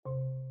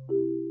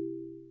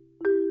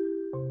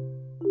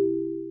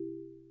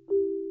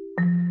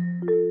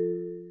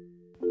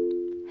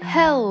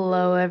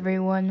Hello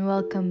everyone,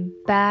 welcome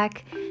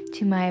back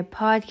to my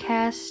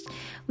podcast.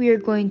 We are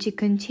going to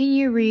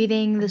continue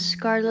reading the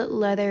Scarlet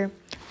Letter,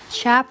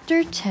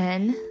 Chapter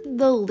 10,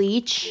 The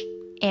Leech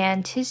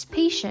and His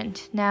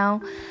Patient.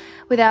 Now,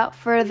 without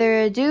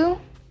further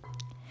ado,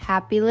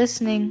 happy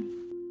listening.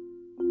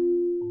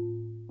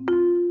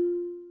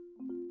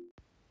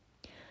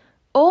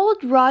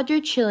 Old Roger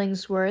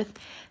Chillingworth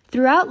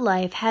throughout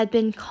life had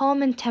been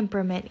calm in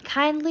temperament,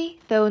 kindly,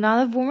 though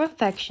not of warm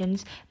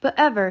affections, but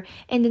ever,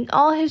 and in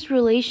all his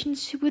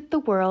relations with the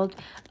world,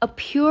 a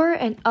pure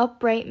and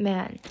upright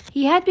man.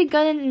 He had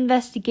begun an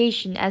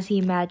investigation, as he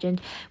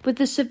imagined, with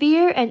the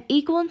severe and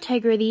equal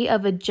integrity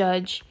of a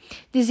judge,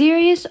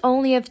 desirous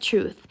only of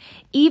truth,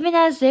 even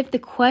as if the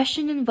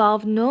question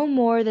involved no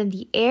more than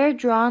the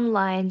air-drawn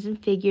lines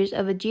and figures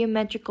of a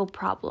geometrical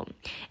problem,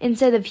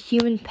 instead of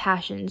human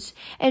passions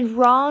and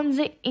wrongs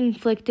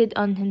inflicted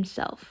on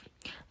himself.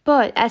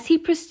 But as he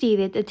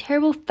proceeded, a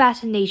terrible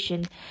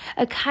fascination,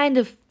 a kind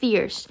of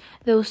fierce,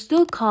 though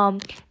still calm,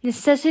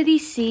 necessity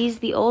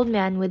seized the old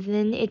man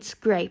within its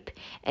gripe,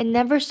 and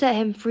never set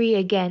him free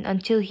again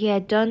until he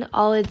had done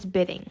all its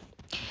bidding.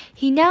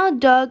 He now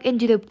dug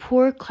into the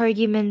poor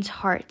clergyman's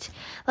heart,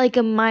 like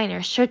a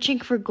miner searching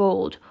for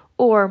gold,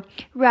 or,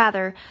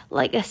 rather,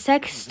 like a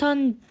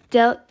sexton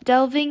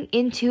delving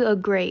into a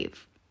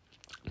grave,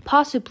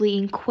 possibly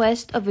in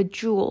quest of a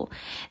jewel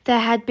that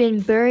had been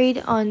buried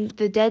on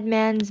the dead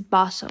man's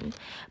bosom,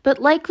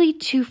 but likely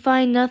to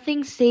find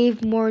nothing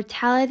save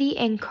mortality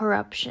and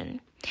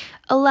corruption.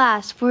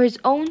 Alas, for his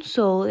own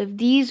soul, if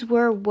these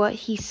were what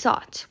he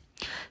sought.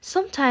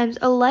 Sometimes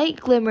a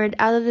light glimmered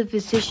out of the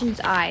physician's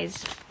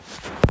eyes,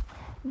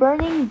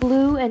 burning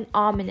blue and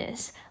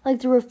ominous,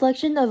 like the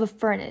reflection of a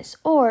furnace,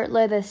 or,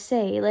 let us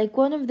say, like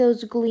one of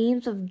those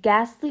gleams of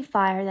ghastly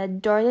fire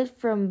that darted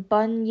from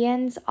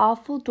Bunyan's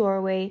awful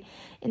doorway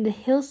in the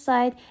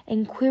hillside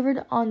and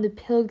quivered on the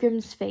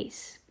pilgrim's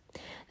face.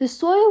 The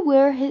soil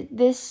where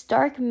this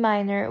stark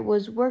miner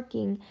was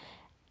working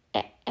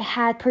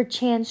had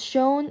perchance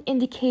shown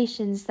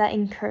indications that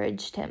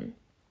encouraged him.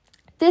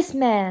 "This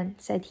man,"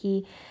 said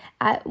he,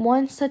 at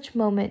one such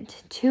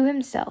moment, to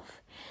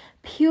himself,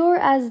 "pure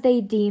as they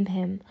deem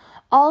him,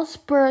 all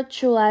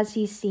spiritual as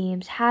he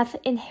seems, hath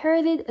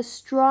inherited a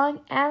strong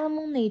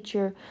animal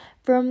nature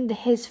from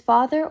his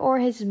father or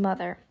his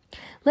mother.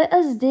 Let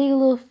us dig a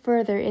little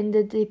further in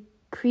the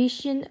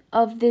decretion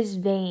of this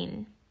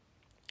vein."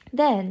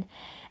 Then,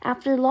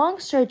 after long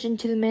search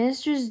into the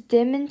minister's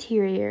dim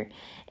interior,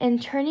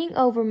 and turning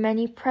over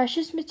many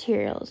precious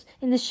materials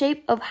in the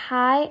shape of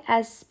high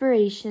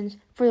aspirations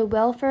for the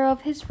welfare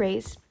of his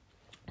race,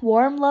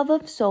 warm love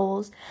of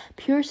souls,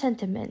 pure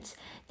sentiments,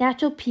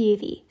 natural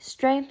piety,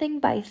 strengthened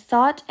by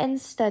thought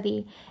and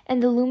study,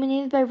 and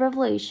illuminated by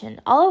revelation,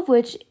 all of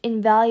which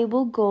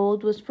invaluable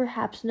gold was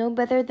perhaps no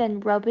better than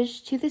rubbish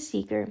to the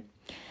seeker,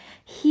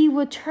 he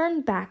would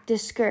turn back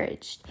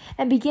discouraged,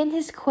 and begin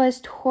his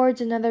quest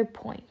towards another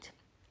point.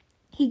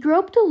 He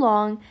groped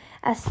along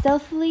as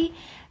stealthily,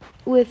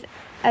 with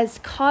as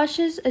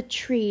cautious a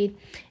tread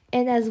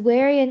and as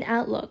wary an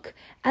outlook,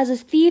 as a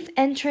thief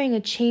entering a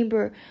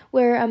chamber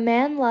where a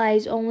man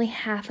lies only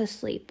half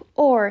asleep,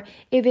 or,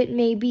 if it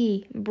may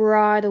be,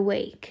 broad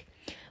awake,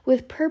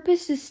 with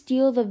purpose to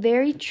steal the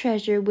very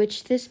treasure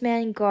which this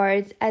man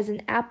guards as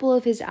an apple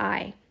of his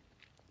eye.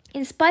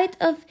 In spite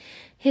of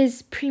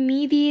his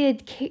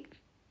premeditated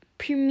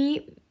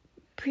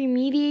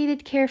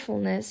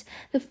carefulness,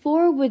 the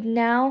floor would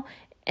now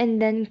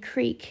and then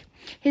creak.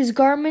 His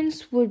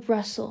garments would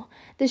rustle.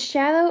 The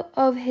shadow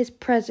of his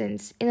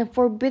presence in a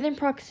forbidden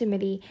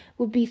proximity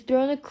would be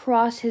thrown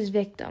across his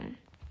victim.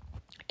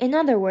 In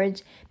other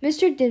words,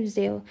 Mr.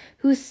 Dimmesdale,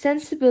 whose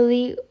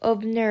sensibility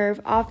of nerve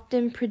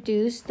often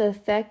produced the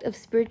effect of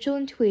spiritual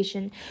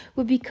intuition,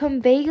 would become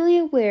vaguely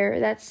aware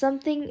that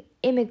something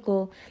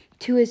inimical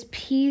to his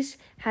peace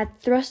had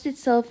thrust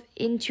itself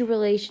into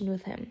relation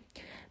with him.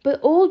 But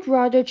old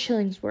Roger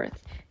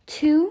Chillingworth,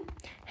 too,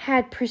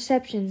 had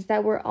perceptions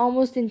that were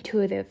almost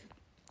intuitive,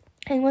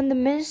 and when the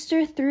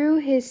minister threw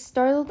his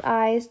startled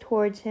eyes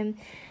towards him,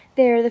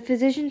 there the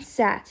physician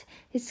sat,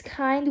 his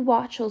kind,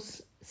 watchful,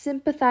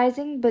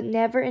 sympathizing, but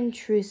never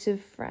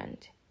intrusive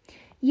friend.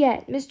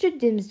 Yet Mr.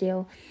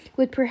 Dimmesdale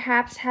would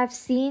perhaps have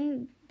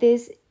seen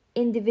this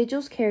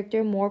individual's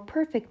character more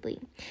perfectly,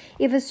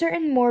 if a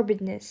certain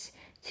morbidness,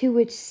 to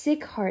which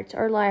sick hearts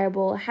are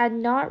liable, had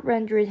not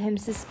rendered him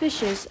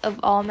suspicious of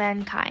all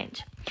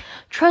mankind.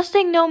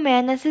 Trusting no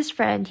man as his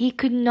friend, he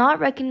could not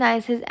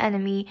recognize his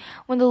enemy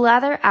when the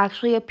latter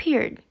actually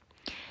appeared.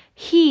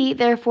 He,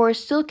 therefore,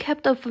 still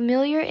kept up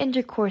familiar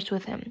intercourse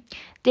with him,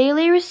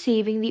 daily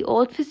receiving the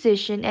old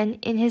physician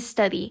in his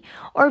study,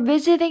 or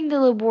visiting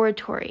the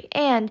laboratory,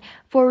 and,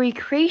 for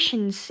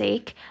recreation's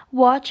sake,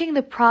 watching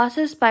the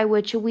process by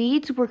which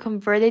weeds were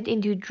converted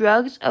into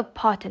drugs of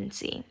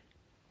potency.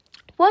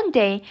 One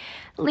day,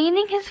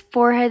 leaning his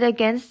forehead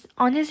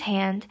on his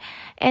hand,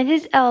 and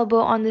his elbow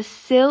on the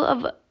sill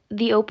of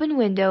the open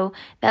window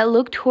that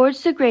looked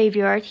towards the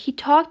graveyard, he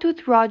talked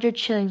with Roger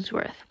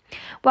Chillingworth.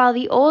 while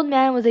the old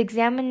man was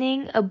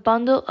examining a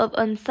bundle of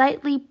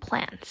unsightly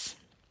plants.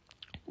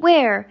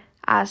 "Where?"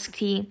 asked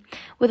he,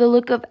 with a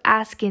look of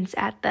askance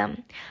at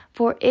them,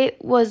 for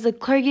it was the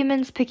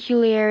clergyman's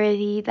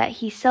peculiarity that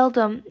he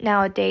seldom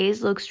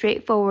nowadays looked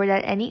straight forward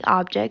at any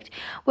object,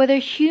 whether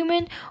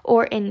human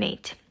or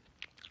inanimate.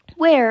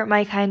 "Where,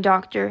 my kind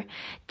doctor,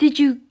 did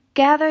you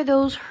gather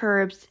those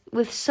herbs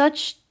with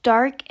such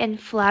dark and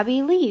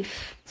flabby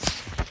leaf?"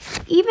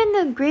 "Even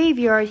the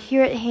graveyard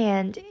here at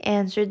hand,"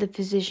 answered the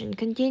physician,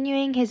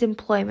 continuing his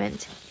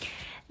employment.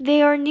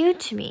 "They are new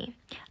to me.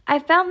 I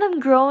found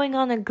them growing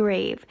on a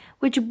grave,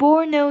 which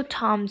bore no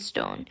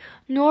tombstone,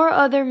 nor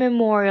other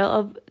memorial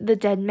of the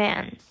dead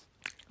man,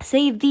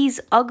 save these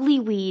ugly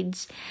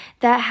weeds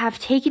that have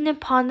taken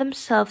upon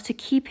themselves to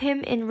keep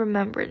him in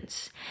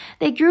remembrance.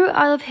 They grew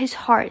out of his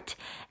heart,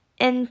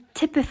 and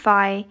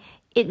typify,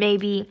 it may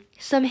be,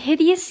 some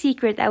hideous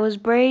secret that was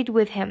buried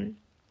with him,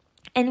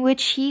 and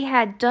which he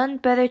had done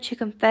better to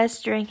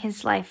confess during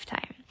his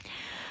lifetime."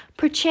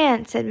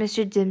 "Perchance," said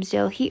Mr.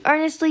 Dimmesdale, "he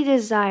earnestly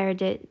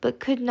desired it,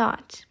 but could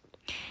not."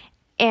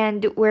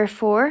 "And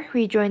wherefore?"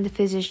 rejoined the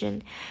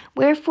physician.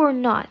 "Wherefore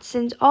not,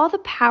 since all the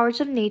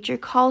powers of nature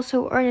call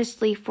so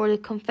earnestly for the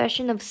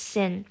confession of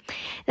sin,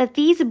 that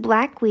these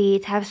black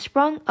weeds have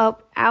sprung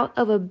up out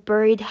of a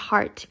buried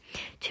heart,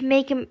 to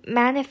make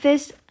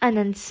manifest an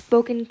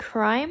unspoken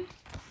crime?"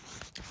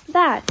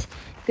 "That,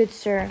 good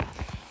sir,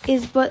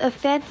 is but a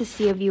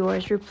fantasy of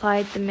yours,"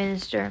 replied the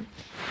minister.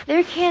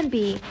 "There can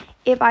be,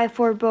 if I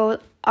forebode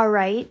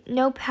aright,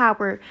 no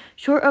power,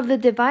 short of the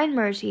divine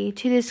mercy,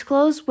 to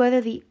disclose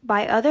whether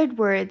by uttered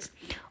words,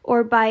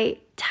 or by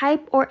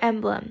type or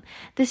emblem,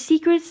 the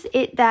secrets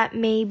that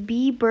may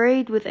be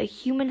buried with a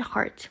human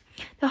heart.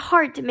 The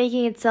heart,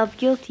 making itself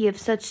guilty of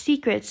such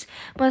secrets,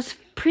 must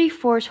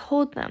perforce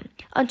hold them,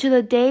 until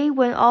the day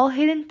when all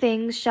hidden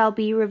things shall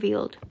be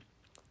revealed.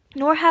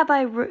 Nor have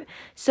I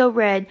so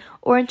read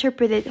or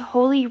interpreted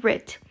Holy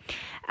Writ,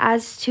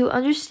 as to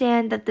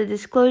understand that the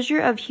disclosure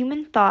of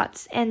human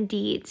thoughts and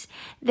deeds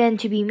then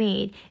to be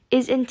made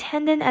is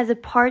intended as a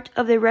part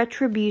of the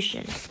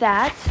retribution.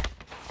 That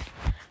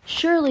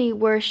surely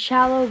were a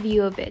shallow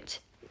view of it.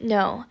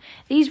 No,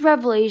 these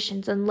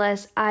revelations,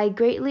 unless I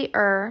greatly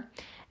err,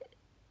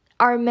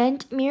 are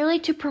meant merely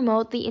to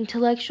promote the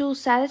intellectual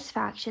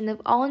satisfaction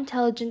of all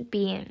intelligent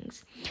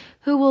beings,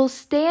 who will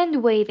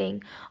stand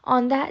waiting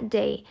on that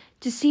day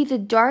to see the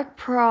dark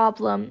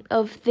problem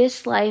of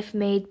this life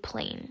made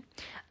plain.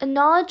 A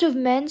knowledge of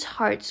men's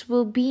hearts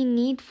will be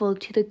needful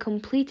to the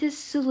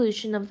completest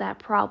solution of that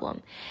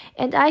problem,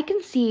 and I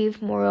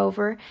conceive,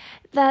 moreover,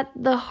 that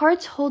the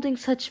hearts holding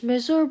such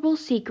miserable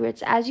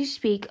secrets as you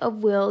speak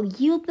of will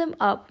yield them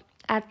up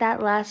at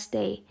that last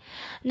day,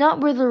 not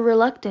with a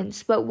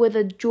reluctance, but with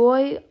a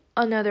joy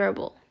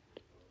unutterable."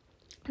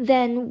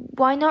 "Then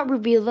why not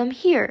reveal them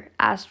here?"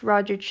 asked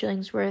Roger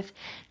Chillingworth,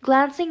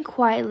 glancing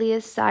quietly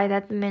aside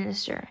at the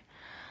minister.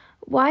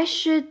 "Why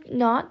should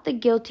not the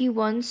guilty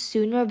ones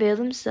soon avail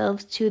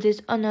themselves to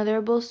this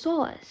unutterable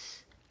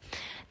solace?"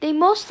 "They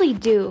mostly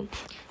do,"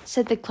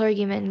 said the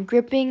clergyman,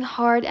 gripping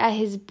hard at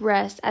his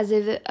breast as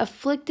if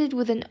afflicted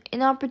with an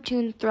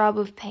inopportune throb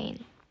of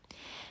pain.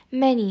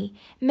 "Many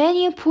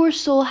a poor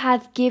soul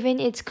hath given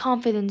its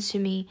confidence to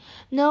me,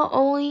 not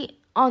only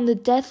on the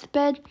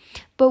deathbed,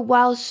 but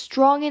while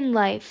strong in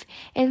life,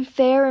 and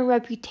fair in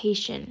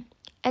reputation.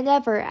 And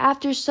ever,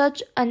 after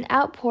such an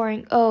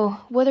outpouring,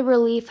 oh, what a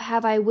relief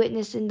have I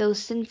witnessed in those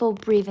sinful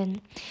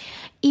breathen,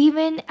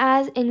 even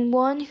as in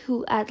one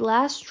who at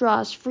last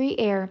draws free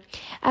air,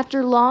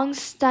 after long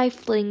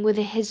stifling with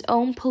his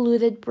own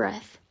polluted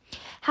breath.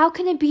 How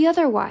can it be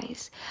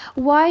otherwise?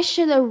 Why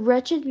should a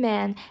wretched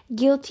man,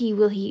 guilty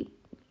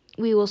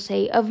we will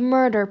say, of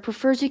murder,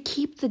 prefer to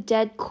keep the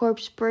dead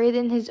corpse buried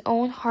in his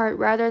own heart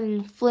rather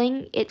than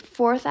fling it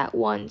forth at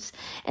once,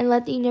 and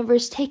let the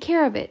universe take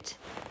care of it?"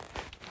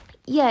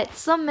 "Yet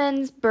some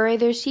men bury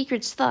their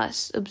secrets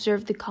thus,"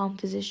 observed the calm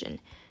physician.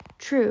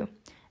 "True,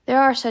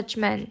 there are such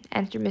men,"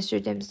 answered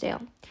Mr.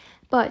 Dimmesdale.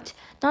 "But,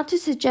 not to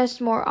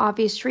suggest more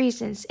obvious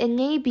reasons, it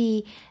may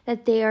be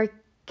that they are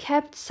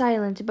kept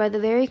silent by the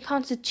very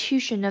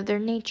constitution of their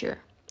nature.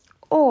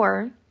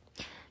 Or,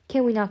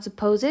 can we not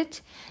suppose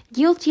it?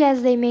 Guilty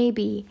as they may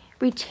be,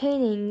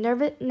 retaining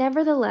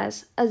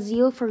nevertheless a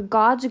zeal for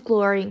God's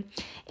glory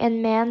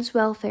and man's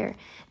welfare,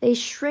 they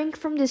shrink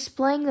from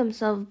displaying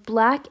themselves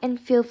black and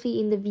filthy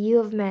in the view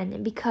of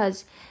men,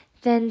 because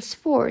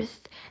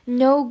thenceforth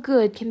no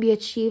good can be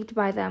achieved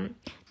by them,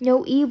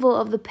 no evil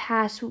of the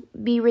past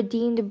be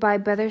redeemed by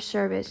better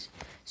service.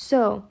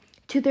 So,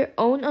 to their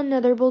own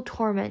unutterable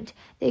torment,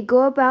 they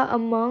go about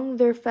among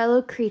their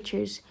fellow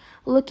creatures,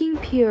 looking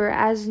pure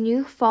as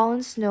new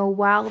fallen snow,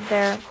 while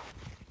their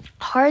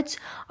hearts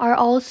are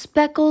all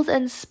speckled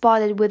and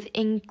spotted with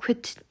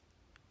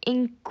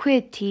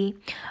iniquity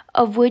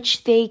of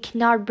which they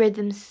cannot rid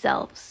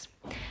themselves.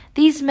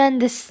 These men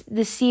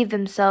deceive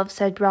themselves,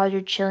 said Roger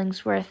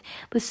Chillingworth,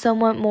 with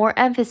somewhat more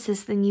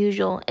emphasis than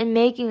usual, and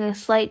making a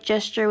slight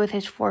gesture with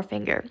his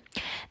forefinger.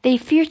 They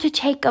fear to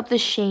take up the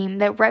shame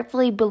that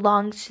rightfully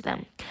belongs to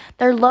them.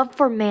 Their love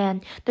for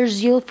man, their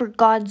zeal for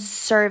God's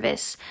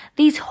service,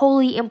 these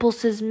holy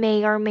impulses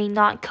may or may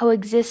not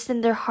coexist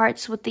in their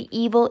hearts with the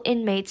evil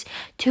inmates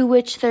to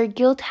which their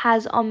guilt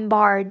has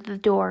unbarred the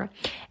door,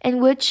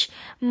 and which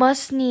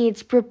must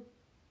needs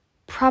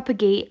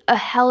propagate a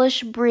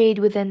hellish breed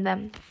within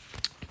them.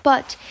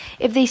 But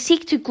if they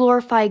seek to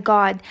glorify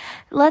God,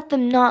 let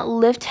them not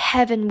lift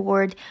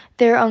heavenward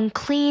their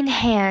unclean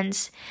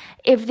hands.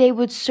 If they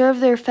would serve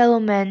their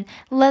fellow men,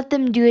 let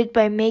them do it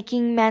by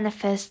making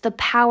manifest the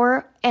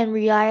power and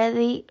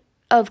reality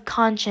of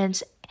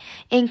conscience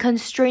in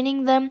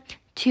constraining them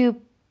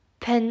to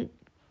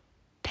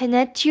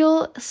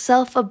penitential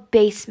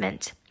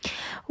self-abasement.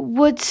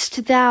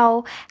 Wouldst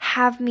thou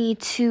have me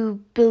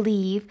to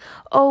believe,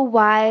 O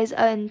wise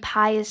and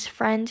pious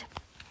friend,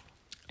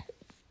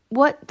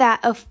 what that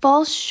a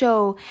false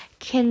show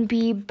can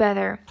be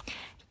better,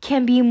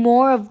 can be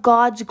more of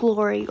God's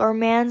glory or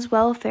man's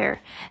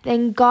welfare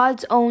than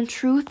God's own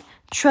truth?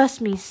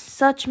 Trust me,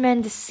 such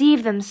men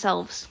deceive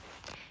themselves.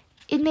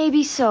 It may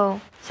be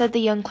so, said the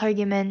young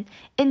clergyman,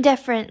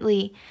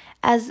 indifferently,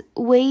 as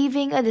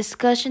waiving a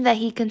discussion that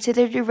he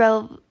considered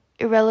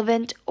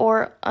irrelevant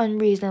or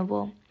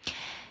unreasonable.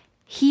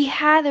 He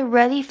had a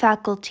ready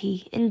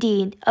faculty,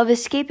 indeed, of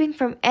escaping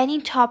from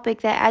any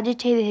topic that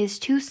agitated his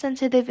too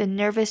sensitive and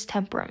nervous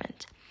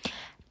temperament.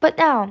 But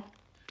now,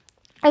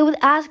 I would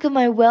ask of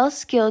my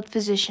well-skilled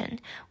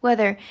physician,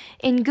 whether,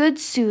 in good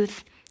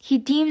sooth, he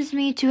deems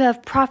me to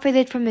have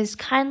profited from his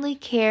kindly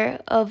care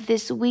of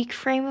this weak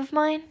frame of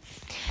mine?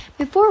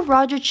 Before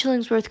Roger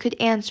Chillingworth could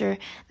answer,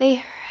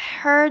 they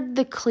heard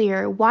the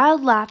clear,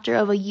 wild laughter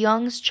of a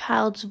young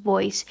child's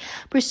voice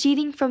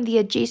proceeding from the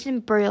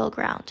adjacent burial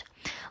ground.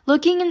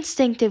 Looking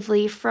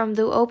instinctively from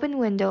the open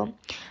window,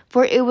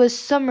 for it was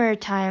summer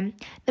time,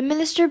 the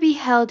minister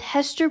beheld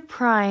Hester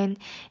Prynne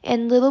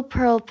and little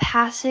Pearl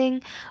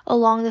passing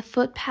along the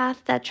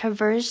footpath that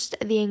traversed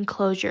the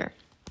enclosure.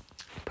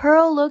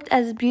 Pearl looked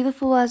as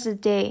beautiful as the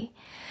day,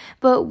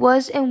 but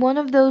was in one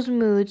of those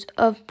moods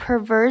of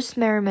perverse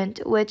merriment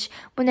which,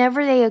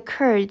 whenever they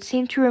occurred,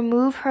 seemed to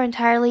remove her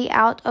entirely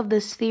out of the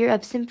sphere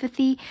of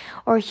sympathy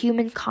or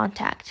human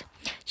contact.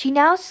 She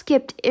now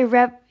skipped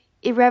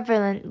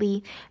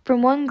irreverently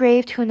from one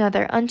grave to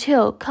another,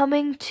 until,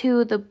 coming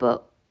to the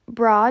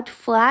broad,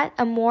 flat,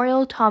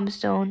 memorial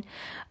tombstone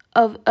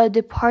of a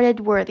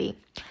departed worthy,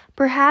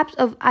 perhaps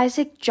of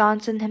Isaac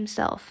Johnson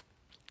himself,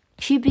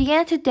 she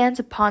began to dance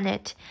upon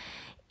it,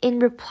 in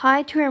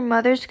reply to her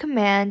mother's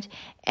command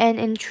and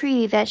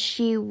entreaty that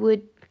she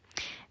would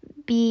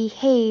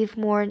behave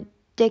more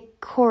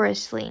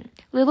decorously.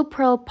 Little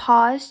Pearl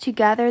paused to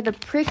gather the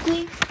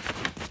prickly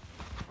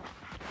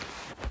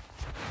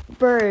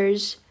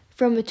burrs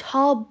from a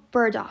tall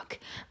burdock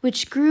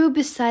which grew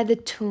beside the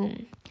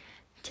tomb.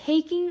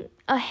 Taking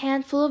a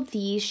handful of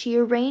these, she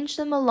arranged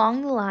them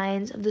along the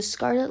lines of the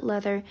scarlet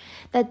leather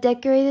that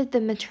decorated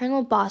the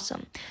maternal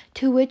bosom,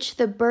 to which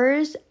the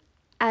burrs,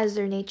 as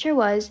their nature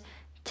was,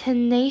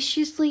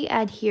 tenaciously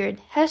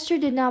adhered. Hester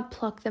did not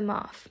pluck them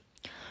off.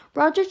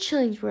 Roger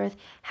Chillingworth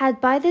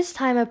had by this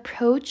time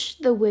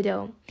approached the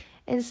widow,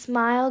 and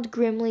smiled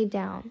grimly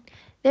down.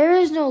 There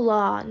is no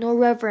law, no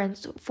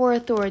reverence for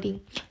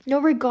authority, no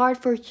regard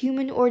for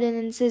human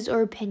ordinances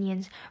or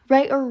opinions,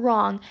 right or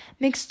wrong,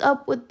 mixed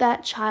up with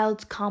that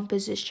child's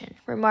composition,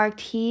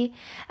 remarked he,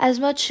 as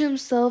much to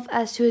himself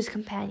as to his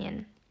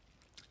companion.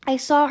 I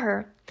saw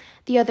her,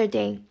 the other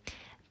day,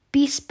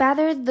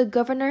 bespatter the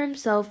governor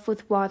himself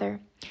with water,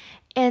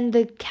 and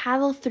the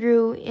cattle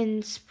through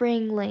in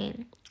Spring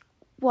Lane.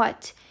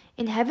 What,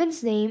 in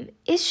heaven's name,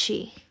 is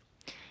she?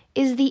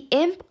 Is the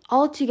imp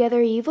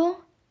altogether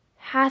evil?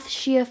 Hath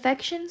she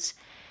affections?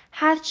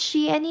 Hath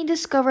she any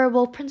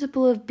discoverable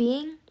principle of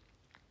being?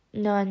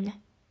 None,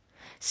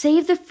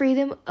 save the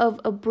freedom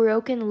of a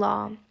broken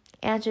law,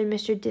 answered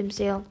Mr.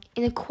 Dimmesdale,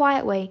 in a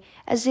quiet way,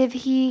 as if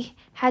he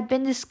had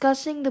been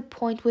discussing the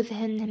point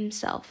within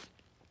himself.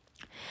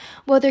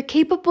 Whether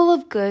capable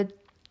of good,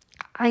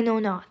 I know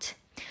not.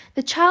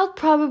 The child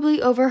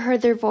probably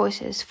overheard their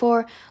voices,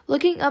 for,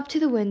 looking up to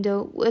the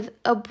window with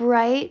a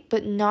bright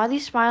but naughty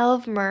smile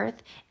of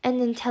mirth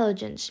and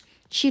intelligence,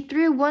 she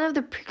threw one of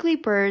the prickly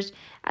burrs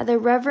at the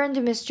Reverend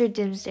Mr.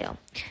 Dimmesdale.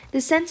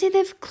 The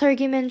sensitive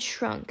clergyman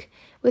shrunk,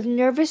 with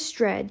nervous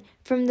dread,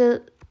 from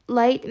the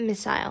light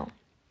missile.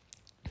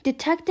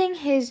 Detecting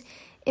his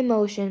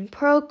emotion,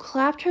 Pearl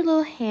clapped her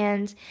little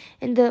hands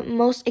in the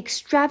most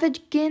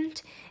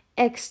extravagant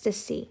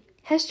ecstasy.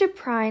 Hester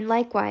Prynne,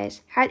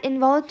 likewise, had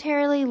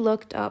involuntarily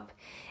looked up,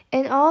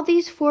 and all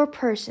these four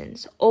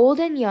persons, old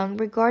and young,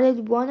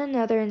 regarded one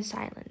another in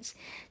silence,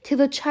 till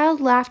the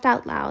child laughed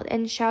out loud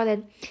and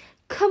shouted,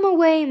 "Come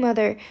away,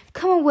 mother,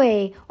 come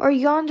away, or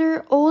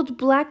yonder old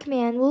black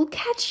man will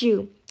catch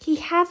you. He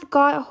hath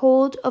got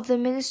hold of the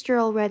minister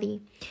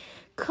already.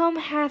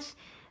 Come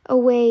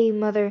away,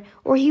 mother,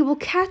 or he will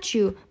catch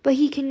you, but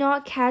he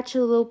cannot catch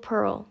the little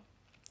Pearl."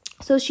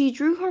 So she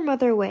drew her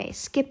mother away,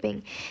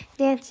 skipping,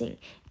 dancing,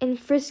 and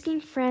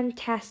frisking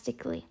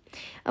fantastically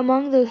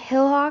among the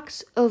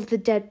hillocks of the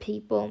dead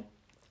people,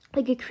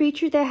 like a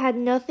creature that had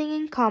nothing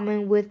in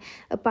common with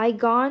a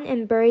bygone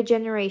and buried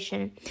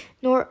generation,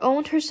 nor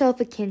owned herself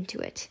akin to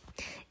it.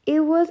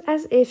 It was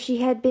as if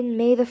she had been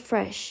made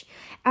afresh,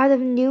 out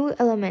of new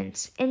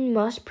elements, and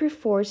must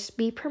perforce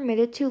be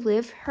permitted to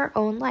live her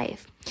own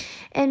life,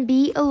 and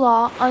be a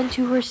law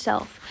unto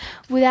herself,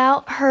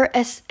 without her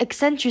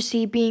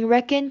eccentricity being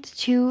reckoned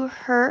to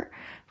her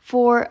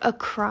for a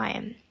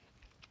crime.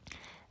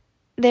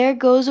 "There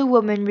goes a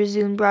woman,"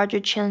 resumed Roger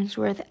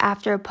Chillingworth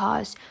after a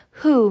pause,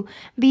 "who,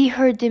 be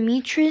her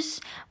Demetrius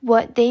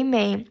what they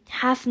may,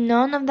 hath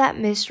none of that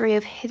mystery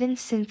of hidden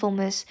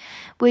sinfulness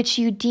which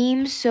you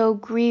deem so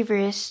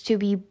grievous to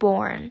be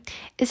borne.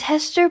 Is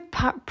Hester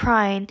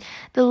Prynne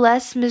the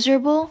less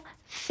miserable,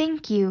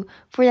 think you,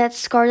 for that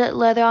scarlet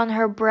letter on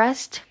her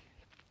breast?"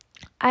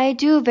 "I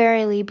do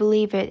verily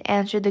believe it,"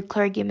 answered the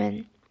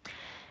clergyman.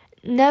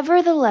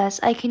 "Nevertheless,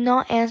 I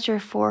cannot answer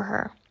for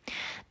her.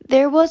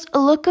 There was a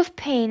look of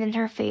pain in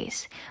her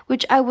face,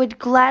 which I would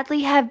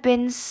gladly have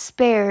been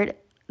spared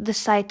the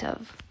sight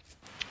of.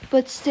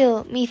 But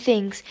still,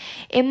 methinks,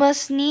 it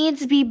must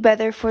needs be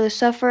better for the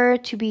sufferer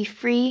to be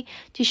free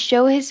to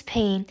show his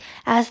pain,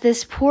 as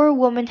this poor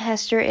woman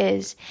Hester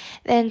is,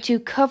 than to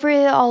cover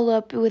it all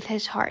up with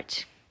his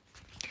heart."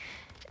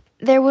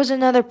 There was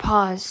another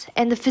pause,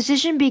 and the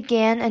physician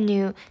began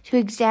anew to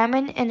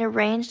examine and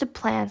arrange the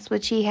plants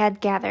which he had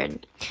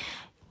gathered.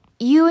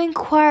 "You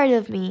inquired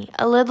of me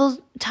a little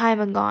time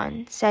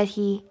agone," said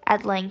he,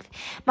 at length,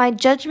 "my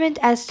judgment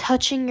as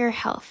touching your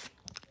health."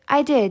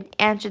 "I did,"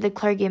 answered the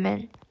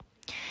clergyman,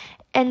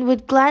 "and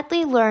would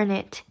gladly learn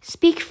it.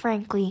 Speak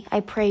frankly, I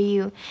pray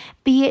you,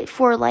 be it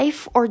for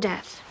life or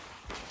death."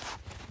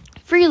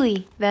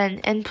 "Freely,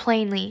 then, and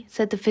plainly,"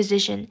 said the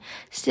physician,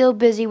 still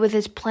busy with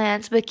his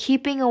plants, but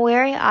keeping a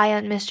wary eye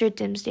on Mr.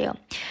 Dimmesdale.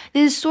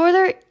 "The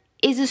disorder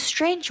is a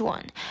strange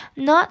one,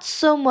 not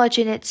so much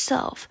in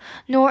itself,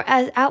 nor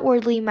as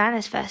outwardly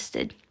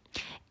manifested,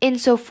 in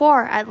so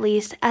far, at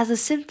least, as the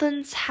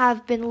symptoms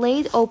have been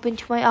laid open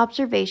to my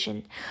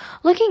observation.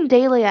 Looking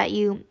daily at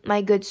you,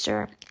 my good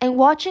sir, and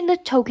watching the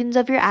tokens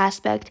of your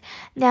aspect,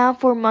 now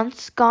for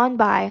months gone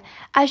by,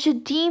 I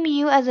should deem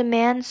you as a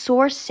man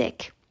sore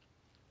sick.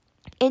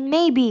 It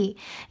may be,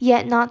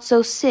 yet not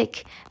so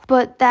sick,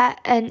 but that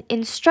an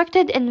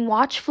instructed and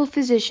watchful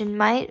physician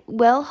might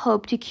well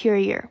hope to cure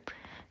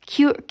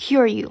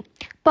you.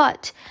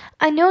 But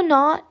I know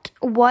not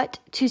what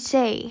to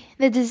say.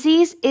 The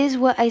disease is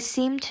what I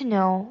seem to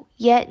know,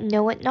 yet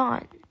know it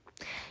not."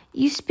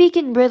 "You speak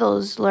in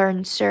riddles,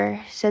 learned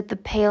sir," said the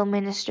pale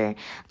minister,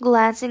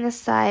 glancing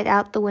aside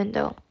out the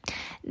window.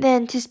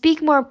 "Then, to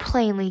speak more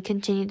plainly,"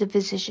 continued the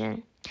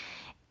physician,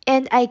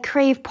 "and I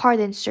crave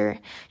pardon, sir,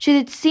 should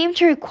it seem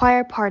to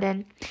require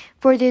pardon,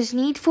 for this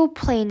needful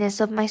plainness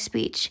of my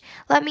speech,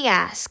 let me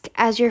ask,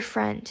 as your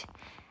friend,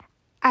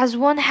 as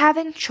one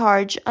having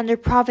charge under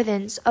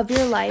providence of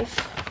your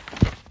life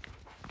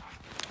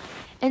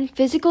and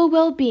physical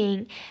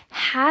well-being,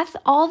 hath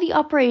all the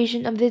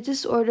operation of this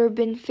disorder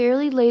been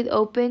fairly laid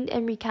open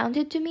and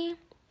recounted to me?"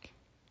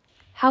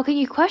 "How can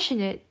you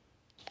question it?"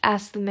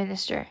 asked the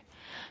minister.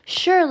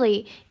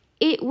 "Surely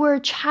it were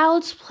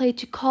child's play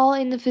to call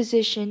in the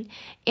physician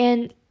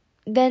and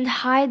then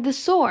hide the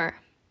sore."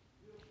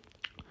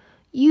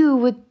 "You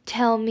would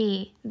tell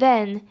me,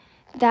 then,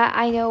 that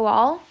I know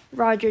all?"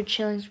 Roger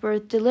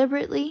Chillingworth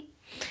deliberately,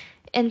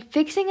 and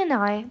fixing an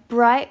eye,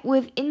 bright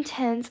with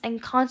intense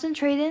and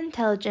concentrated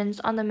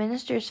intelligence, on the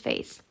minister's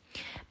face.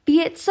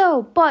 "Be it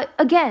so, but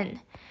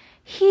again,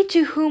 he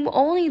to whom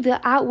only the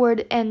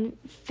outward and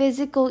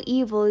physical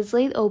evil is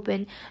laid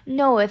open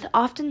knoweth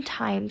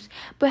oftentimes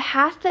but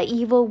half the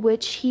evil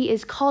which he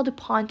is called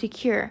upon to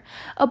cure.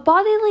 A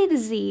bodily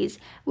disease,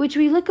 which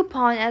we look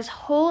upon as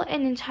whole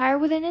and entire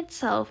within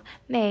itself,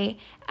 may,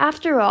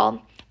 after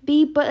all,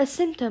 be but a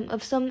symptom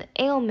of some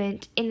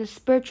ailment in the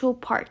spiritual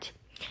part.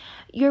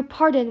 Your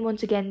pardon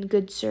once again,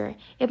 good sir,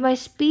 if my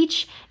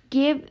speech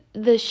give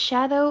the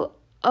shadow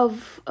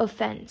of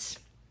offence.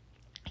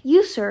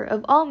 You, sir,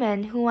 of all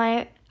men whom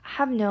I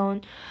have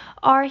known,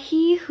 are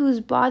he whose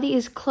body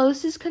is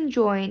closest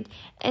conjoined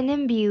and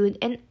imbued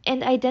and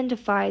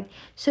identified,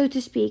 so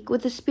to speak,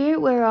 with the spirit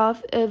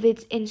whereof of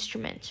its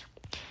instrument."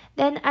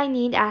 "Then I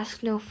need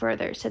ask no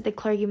further," said the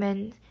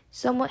clergyman,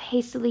 somewhat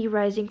hastily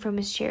rising from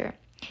his chair.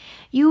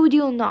 "You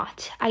deal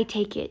not, I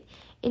take it,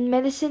 in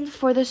medicine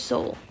for the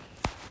soul."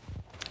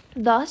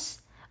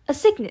 "Thus, a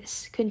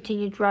sickness,"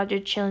 continued Roger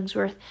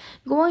Chillingworth,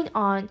 going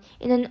on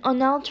in an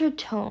unaltered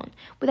tone,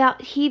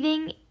 without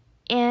heeding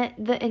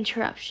the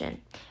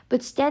interruption,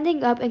 but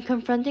standing up and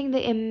confronting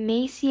the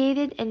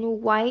emaciated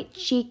and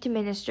white-cheeked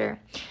minister,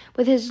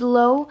 with his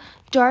low,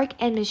 dark,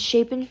 and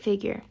misshapen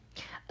figure.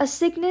 "A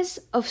sickness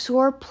of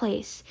sore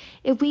place,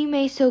 if we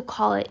may so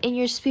call it, in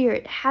your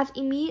spirit, hath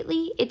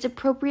immediately its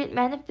appropriate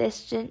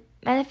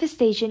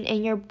manifestation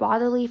in your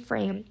bodily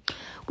frame.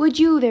 Would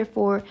you,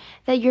 therefore,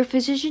 that your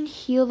physician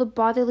heal the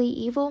bodily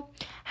evil?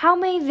 How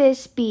may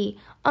this be,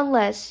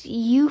 unless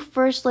you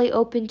first lay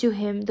open to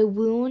him the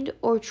wound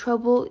or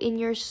trouble in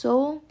your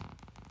soul?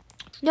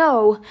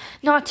 No,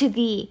 not to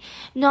thee,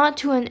 not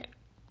to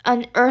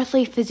an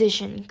earthly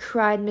physician,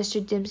 cried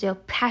Mr. Dimmesdale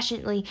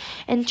passionately,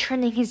 and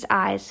turning his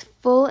eyes,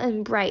 full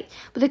and bright,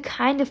 with a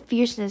kind of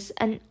fierceness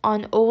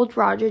on old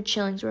Roger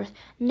Chillingworth.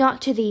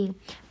 Not to thee,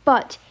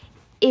 but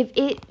if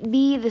it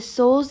be the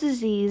soul's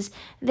disease,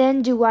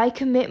 then do I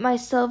commit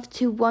myself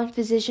to one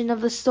physician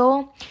of the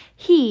soul.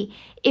 He,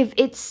 if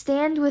it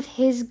stand with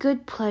his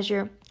good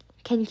pleasure,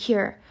 can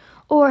cure,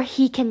 or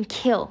he can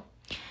kill.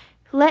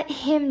 Let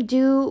him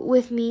do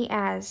with me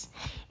as,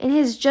 in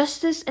his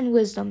justice and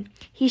wisdom,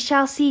 he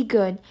shall see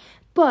good.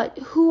 But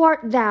who art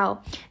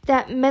thou,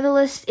 that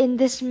meddlest in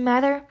this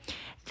matter,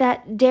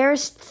 that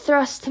darest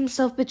thrust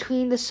himself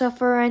between the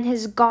sufferer and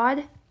his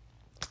God?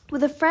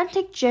 With a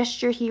frantic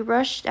gesture he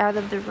rushed out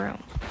of the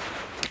room.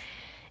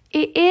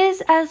 It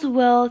is as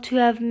well to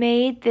have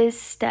made this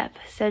step,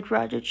 said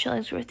Roger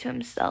Chillingworth to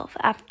himself,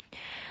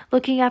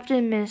 looking after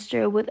the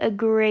minister with a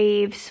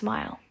grave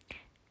smile.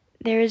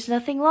 There is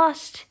nothing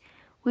lost.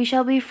 We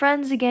shall be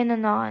friends again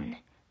anon.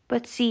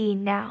 But see,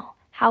 now,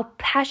 how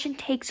passion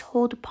takes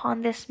hold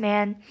upon this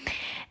man,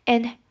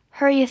 and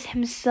hurrieth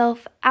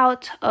himself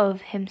out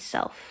of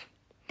himself.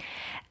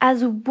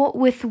 As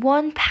with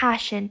one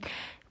passion,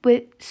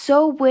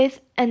 so with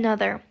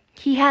another.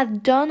 He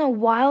hath done a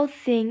wild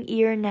thing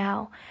ere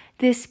now,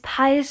 this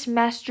pious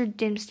Master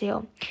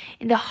Dimmesdale,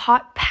 in the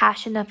hot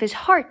passion of his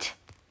heart.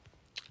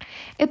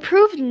 It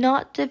proved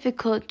not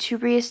difficult to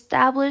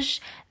re-establish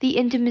the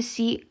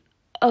intimacy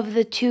of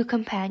the two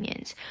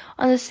companions,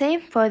 on the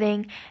same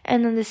footing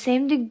and on the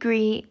same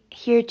degree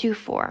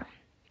heretofore.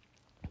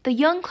 The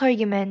young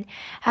clergyman,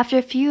 after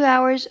a few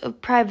hours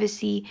of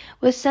privacy,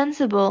 was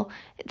sensible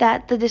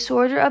that the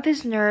disorder of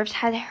his nerves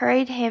had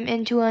hurried him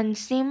into an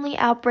unseemly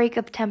outbreak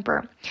of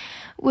temper,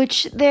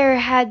 which there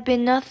had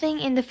been nothing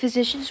in the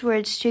physician's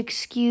words to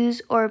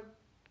excuse or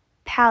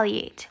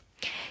palliate.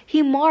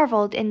 He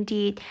marvelled,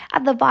 indeed,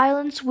 at the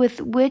violence with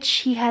which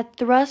he had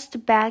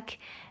thrust back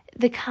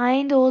the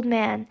kind old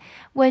man,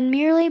 when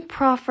merely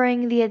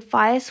proffering the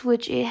advice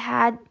which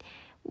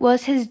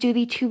was his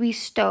duty to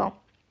bestow,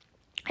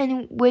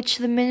 and which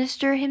the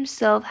minister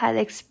himself had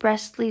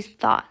expressly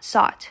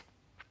sought.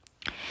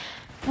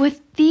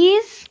 With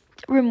these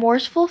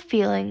remorseful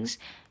feelings,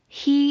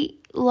 he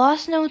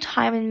lost no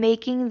time in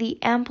making the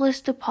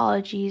amplest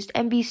apologies,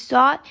 and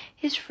besought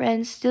his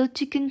friends still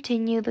to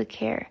continue the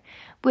care,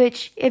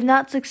 which, if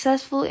not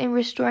successful in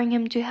restoring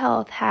him to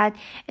health, had,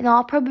 in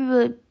all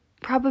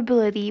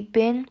probability,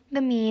 been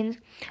the means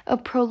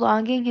of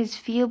prolonging his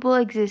feeble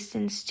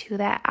existence to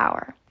that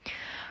hour.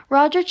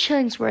 Roger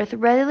Chillingworth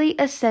readily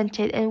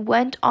assented and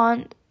went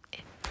on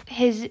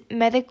his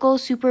medical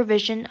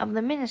supervision of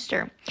the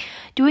minister,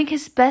 doing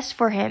his best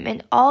for him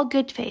in all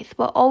good faith,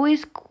 but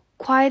always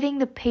quieting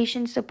the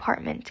patient's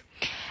apartment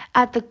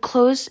at the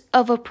close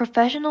of a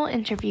professional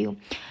interview,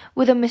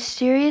 with a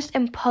mysterious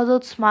and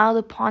puzzled smile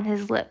upon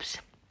his lips.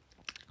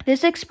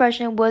 This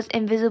expression was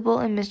invisible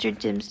in Mr.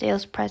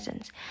 Dimmesdale's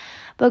presence,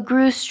 but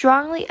grew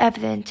strongly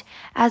evident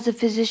as the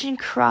physician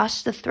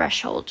crossed the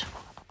threshold.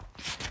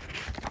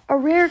 "A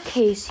rare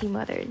case," he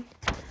muttered.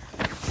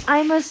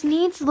 "I must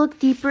needs look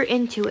deeper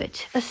into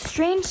it. A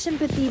strange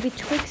sympathy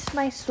betwixt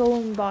my soul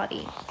and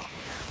body.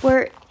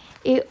 Were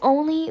it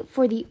only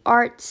for the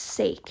art's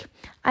sake,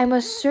 I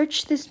must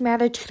search this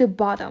matter to the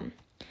bottom."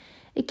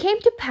 It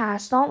came to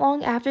pass, not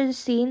long after the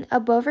scene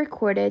above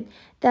recorded,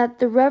 that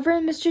the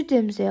Reverend Mr.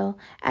 Dimmesdale,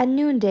 at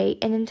noonday,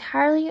 and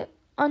entirely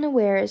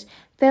unawares,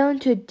 fell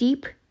into a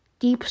deep,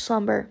 deep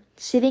slumber,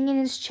 sitting in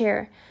his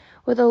chair,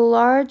 with a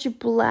large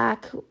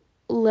black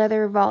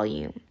leather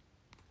volume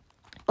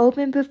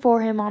open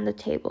before him on the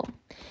table.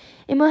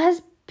 It must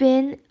have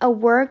been a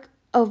work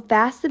of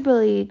vast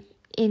ability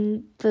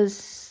in the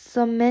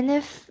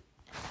somniferous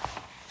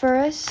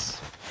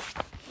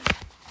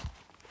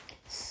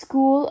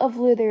school of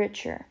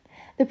literature.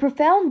 The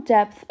profound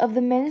depth of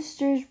the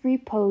minister's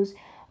repose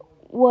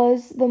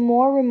was the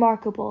more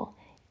remarkable,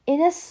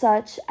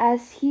 inasmuch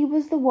as he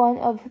was the one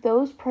of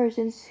those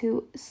persons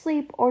who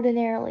sleep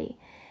ordinarily,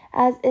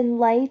 as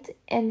light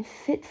and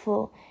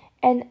fitful,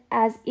 and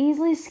as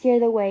easily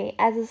scared away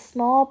as a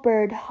small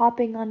bird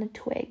hopping on a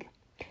twig.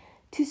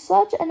 To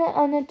such an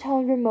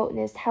unatoned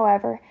remoteness,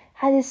 however,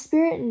 had his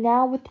spirit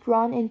now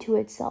withdrawn into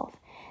itself,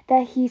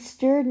 that he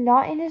stirred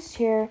not in his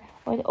chair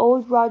when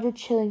old Roger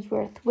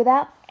Chillingworth,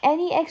 without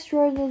any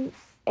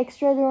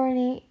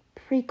extraordinary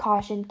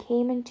precaution,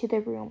 came into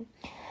the room.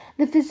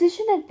 The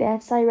physician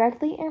advanced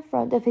directly in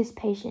front of his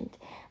patient,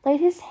 laid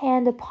his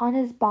hand upon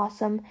his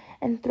bosom,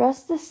 and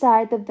thrust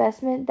aside the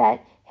vestment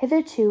that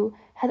hitherto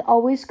had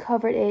always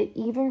covered it,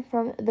 even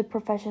from the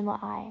professional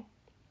eye.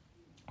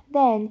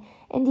 Then,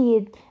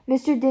 indeed,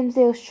 Mr.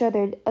 Dimmesdale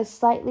shuddered,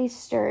 slightly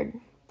stirred.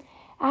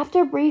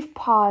 After a brief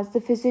pause, the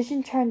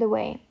physician turned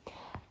away,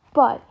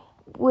 but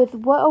with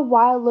what a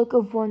wild look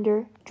of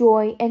wonder,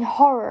 joy, and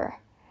horror!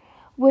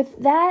 With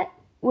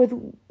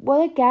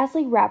what a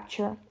ghastly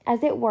rapture,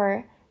 as it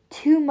were,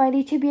 too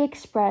mighty to be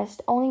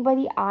expressed only by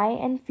the eye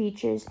and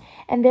features,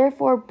 and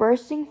therefore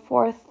bursting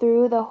forth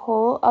through the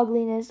whole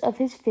ugliness of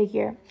his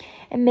figure,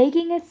 and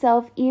making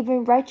itself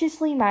even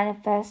righteously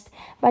manifest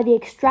by the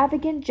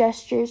extravagant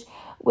gestures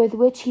with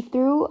which he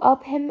threw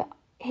up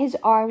his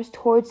arms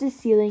towards the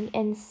ceiling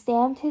and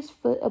stamped his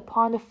foot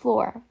upon the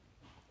floor.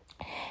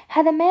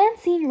 Had a man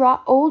seen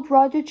old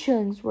Roger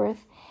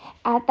Chillingworth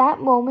at that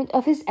moment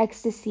of his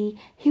ecstasy,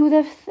 he would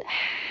have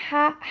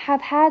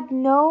had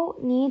no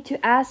need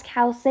to ask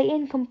how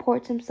Satan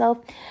comports himself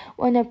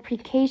when a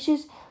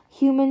precocious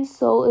human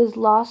soul is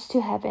lost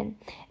to heaven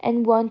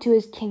and won to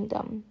his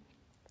kingdom.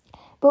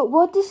 But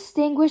what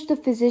distinguished the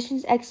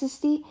physician's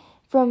ecstasy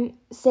from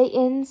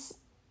Satan's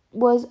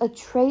was a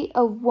trait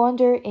of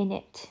wonder in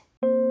it.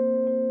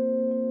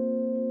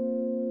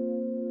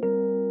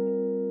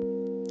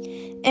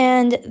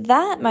 And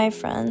that, my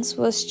friends,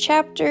 was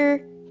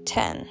chapter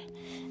 10.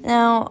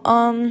 Now,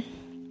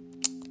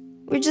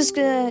 we're just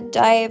gonna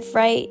dive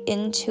right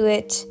into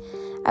it.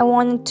 I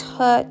want to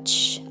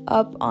touch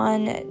up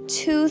on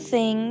two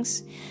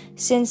things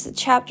since the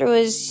chapter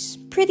was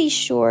pretty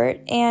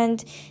short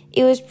and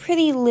it was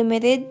pretty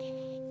limited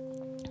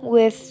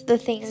with the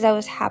things that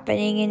was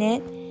happening in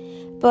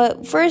it.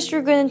 But first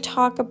we're going to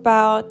talk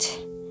about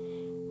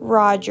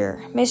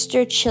Roger,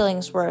 Mr.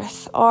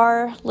 Chillingsworth,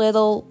 our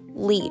little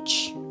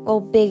leech. Well,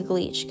 big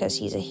leech because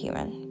he's a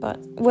human, but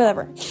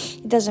whatever.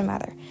 It doesn't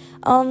matter.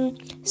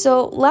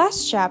 So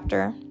last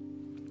chapter,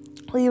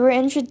 we were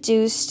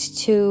introduced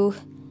to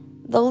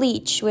the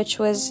leech, which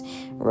was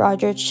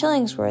Roger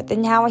Chillingsworth,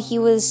 and how he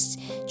was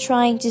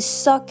trying to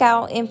suck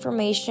out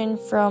information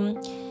from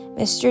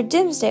Mr.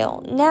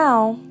 Dimmesdale.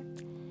 Now,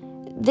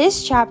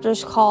 this chapter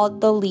is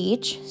called The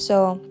Leech,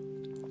 so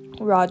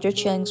Roger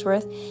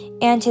Chillingsworth,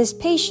 and his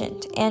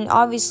patient. And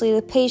obviously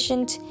the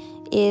patient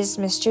is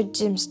Mr.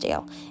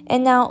 Dimmesdale.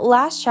 And now,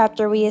 last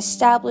chapter, we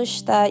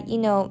established that,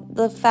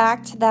 the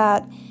fact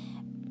that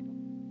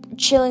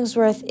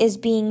Chillingsworth is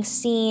being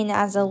seen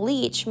as a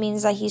leech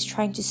means that he's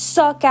trying to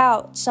suck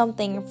out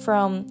something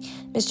from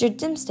Mr.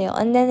 Dimmesdale.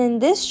 And then in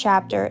this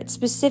chapter, it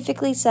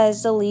specifically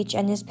says the leech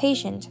and his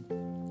patient.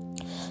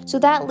 So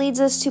that leads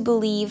us to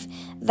believe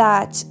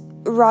that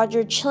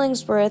Roger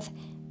Chillingsworth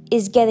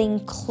is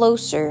getting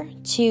closer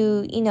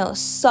to,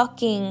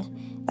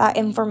 sucking that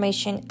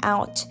information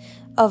out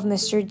of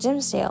Mr.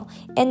 Dimmesdale.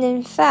 And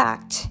in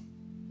fact,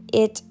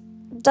 it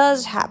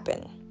does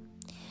happen.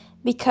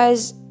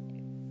 Because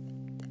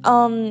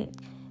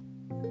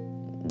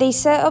they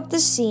set up the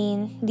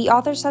scene, the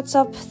author sets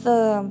up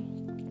the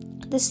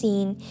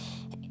scene,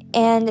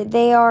 and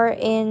they are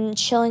in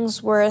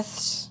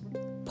Chillingsworth's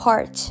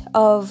part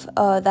of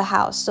the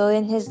house, so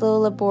in his little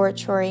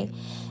laboratory,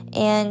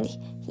 and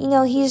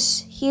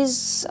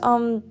he's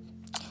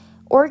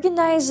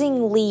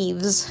organizing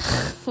leaves.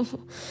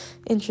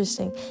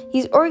 Interesting.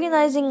 He's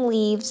organizing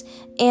leaves,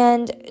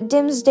 and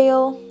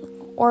Dimmesdale,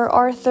 or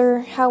Arthur,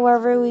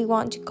 however we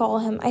want to call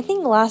him. I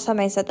think last time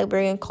I said that we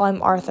were going to call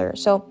him Arthur.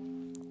 So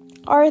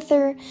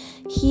Arthur,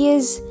 he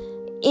is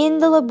in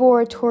the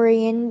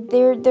laboratory, and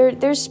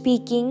they're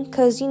speaking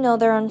because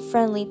they're on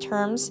friendly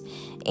terms,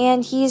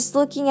 and he's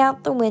looking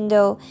out the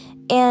window,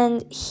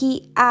 and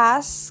he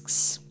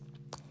asks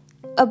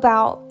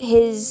about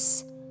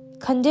his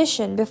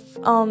condition,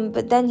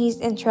 but then he's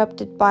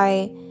interrupted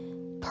by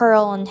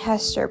Pearl and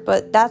Hester,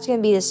 but that's going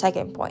to be the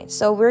second point.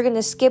 So we're going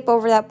to skip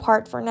over that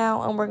part for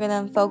now, and we're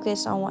going to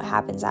focus on what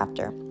happens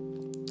after.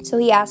 So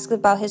he asks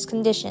about his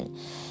condition.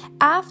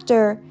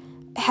 After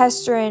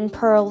Hester and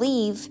Pearl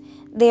leave,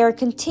 they are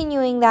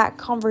continuing that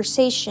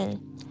conversation,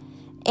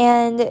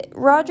 and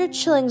Roger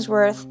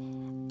Chillingsworth,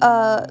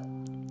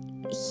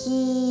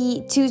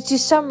 to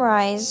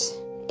summarize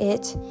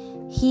it,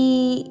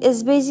 he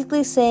is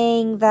basically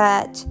saying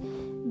that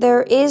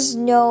there is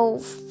no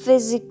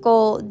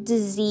physical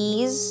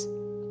disease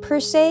per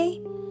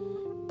se,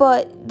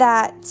 but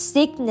that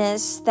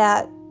sickness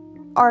that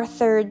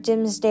Arthur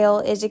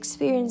Dimmesdale is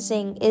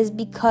experiencing is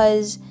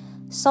because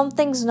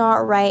something's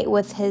not right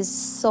with his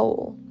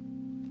soul.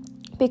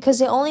 Because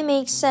it only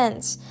makes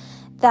sense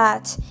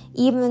that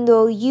even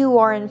though you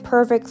are in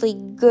perfectly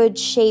good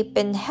shape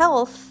and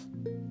health,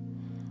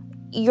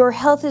 your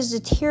health is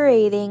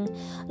deteriorating,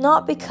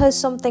 not because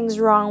something's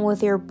wrong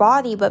with your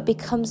body, but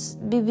because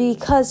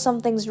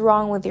something's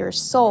wrong with your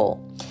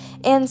soul.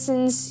 And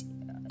since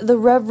the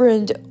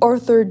Reverend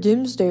Arthur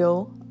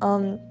Dimmesdale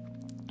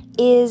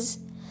is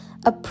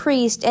a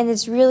priest, and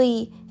he's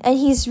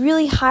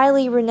really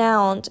highly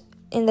renowned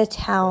in the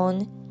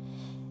town,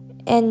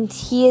 and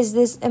he is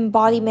this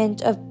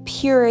embodiment of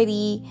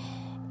purity,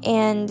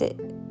 and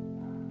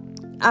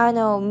I don't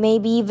know,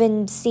 maybe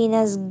even seen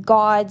as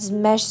God's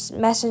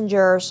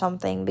messenger or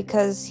something,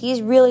 because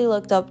he's really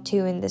looked up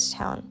to in this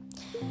town.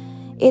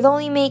 It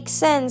only makes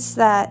sense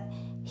that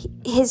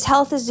his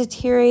health is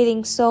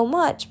deteriorating so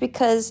much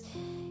because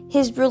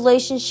his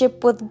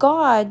relationship with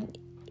God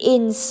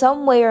in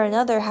some way or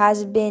another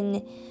has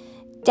been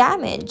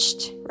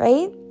damaged,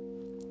 right?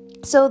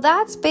 So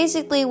that's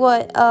basically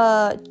what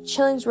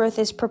Chillingsworth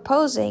is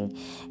proposing.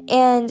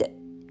 And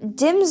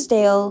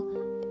Dimmesdale,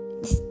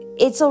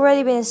 it's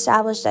already been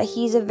established that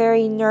he's a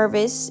very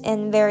nervous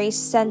and very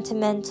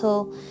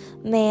sentimental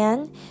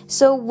man.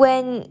 So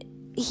when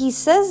he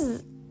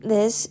says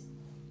this,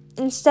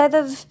 instead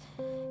of,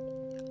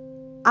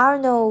 I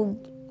don't know,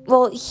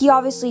 well, he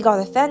obviously got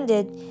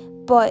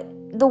offended, but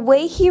the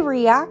way he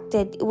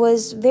reacted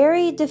was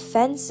very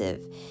defensive.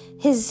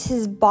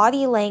 His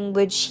body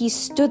language, he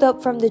stood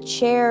up from the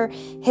chair,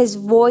 his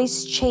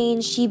voice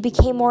changed, he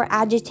became more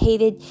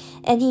agitated,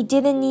 and he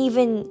didn't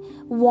even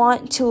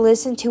want to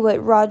listen to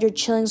what Roger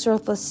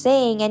Chillingworth was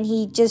saying, and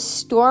he just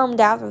stormed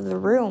out of the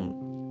room.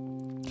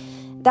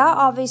 That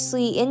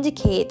obviously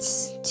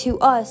indicates to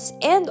us,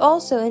 and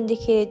also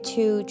indicated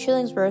to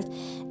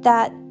Chillingsworth,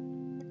 that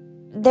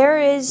there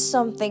is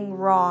something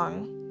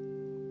wrong.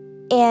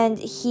 And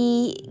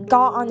he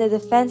got on the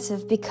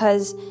defensive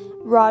because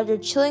Roger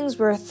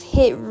Chillingsworth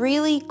hit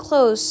really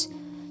close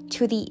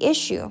to the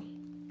issue.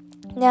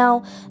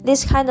 Now,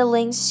 this kind of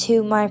links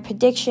to my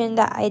prediction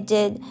that I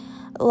did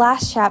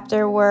last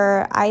chapter,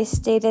 where I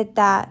stated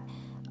that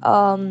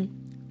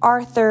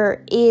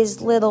Arthur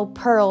is Little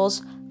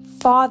Pearl's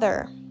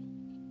father.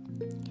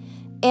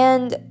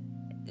 And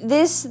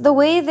the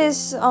way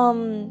this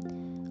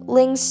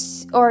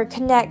links or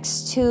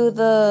connects to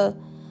the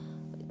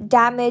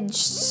damaged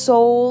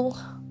soul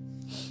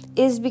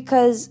is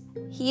because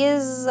he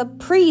is a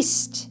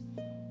priest,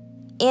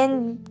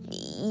 and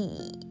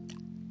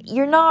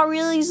you're not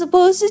really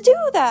supposed to do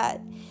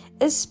that,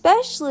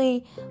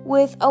 especially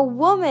with a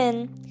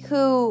woman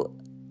who,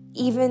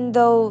 even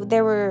though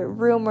there were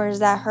rumors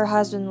that her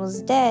husband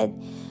was dead,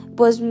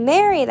 was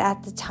married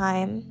at the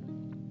time.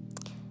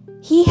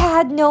 He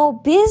had no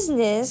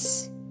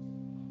business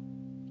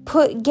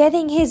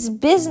getting his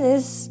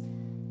business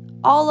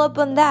all up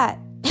on that.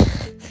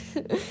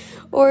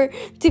 Or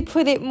to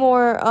put it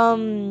more,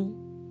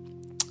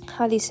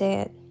 how do you say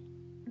it?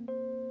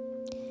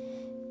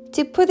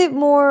 To put it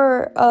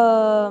more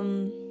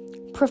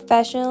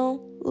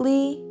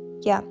professionally,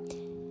 yeah.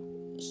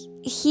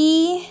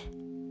 He,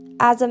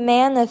 as a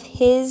man of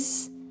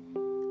his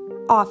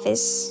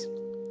office,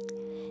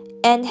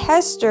 and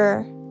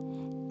Hester,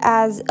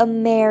 as a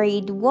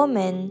married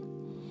woman,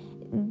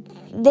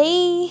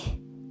 they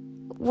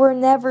were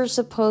never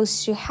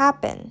supposed to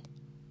happen.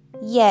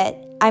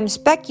 Yet, I'm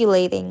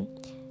speculating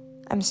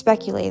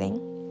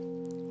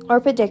or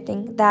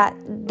predicting that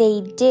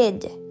they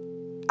did.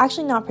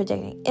 Actually, not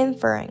predicting,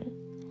 inferring.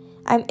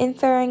 I'm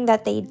inferring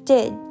that they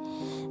did.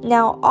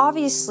 Now,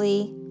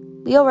 obviously,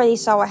 we already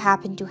saw what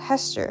happened to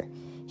Hester.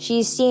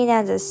 She's seen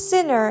as a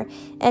sinner,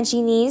 and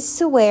she needs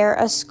to wear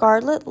a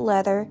scarlet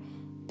letter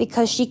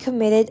because she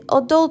committed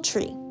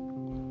adultery.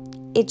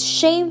 It's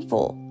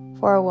shameful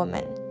for a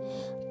woman.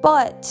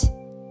 But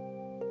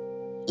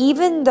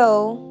even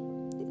though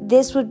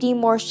this would be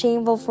more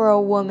shameful for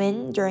a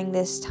woman during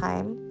this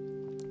time,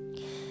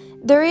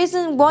 there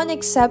isn't one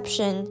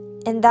exception,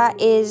 and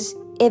that is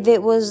if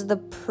it was the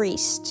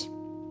priest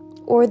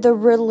or the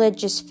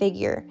religious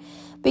figure.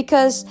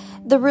 Because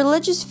the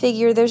religious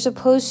figure, they're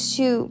supposed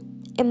to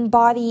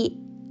embody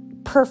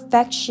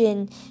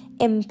perfection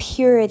and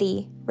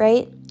purity,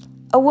 right?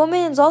 A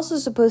woman is also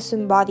supposed to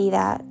embody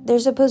that. They're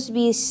supposed to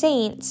be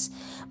saints,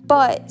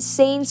 but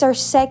saints are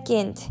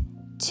second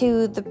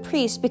to the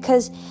priest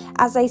because,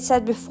 as I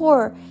said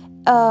before,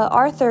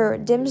 Arthur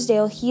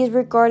Dimmesdale, he is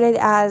regarded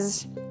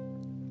as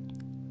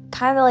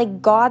kind of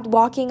like God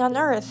walking on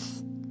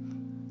earth.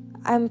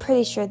 I'm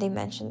pretty sure they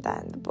mentioned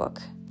that in the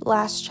book,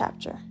 last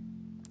chapter,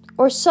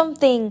 or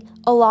something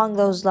along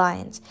those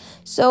lines.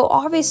 So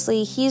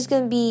obviously he's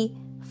going to be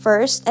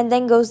first, and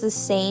then goes the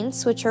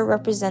saints, which are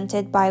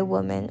represented by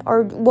women,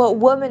 or what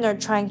women are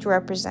trying to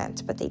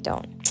represent, but they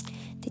don't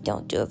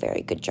do a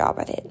very good job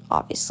at it,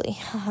 obviously.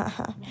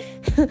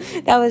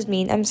 That was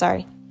mean, I'm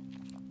sorry.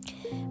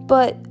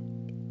 But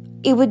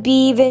it would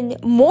be even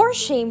more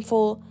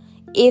shameful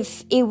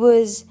if it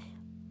was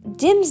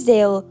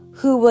Dimmesdale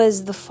who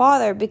was the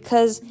father,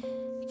 because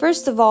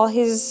first of all,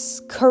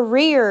 his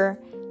career,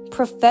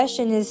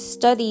 profession, his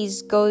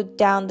studies go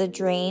down the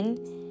drain,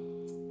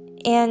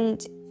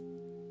 and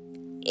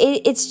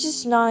it's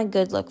just not a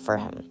good look for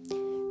him,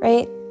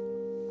 right?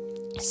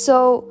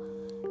 So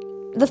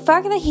the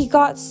fact that he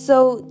got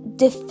so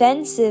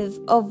defensive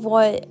of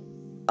what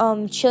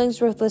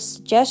Chillingsworth was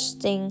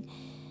suggesting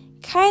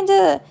kind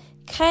of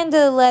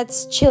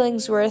lets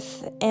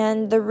Chillingsworth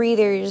and the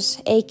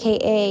readers,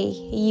 aka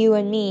you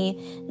and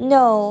me,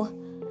 know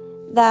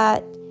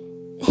that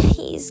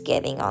he's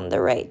getting on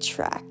the right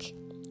track,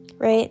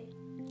 right?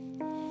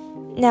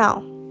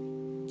 Now,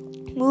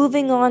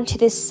 moving on to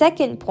the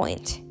second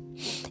point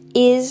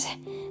is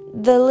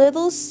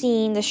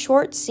the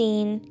short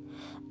scene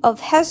of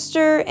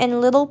Hester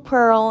and Little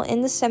Pearl in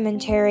the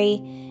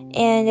cemetery,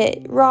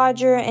 and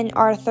Roger and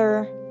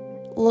Arthur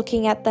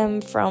looking at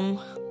them from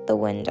the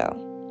window.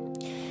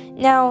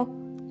 Now,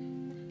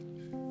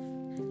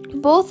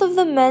 both of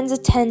the men's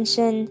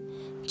attention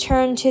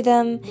turn to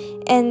them,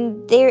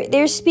 and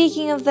they're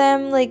speaking of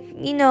them like,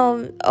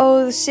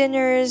 oh, the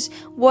sinners,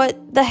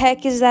 what the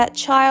heck is that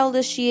child?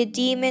 Is she a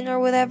demon or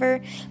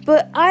whatever?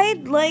 But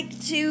I'd like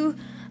to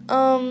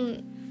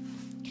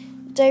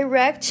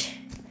direct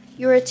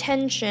your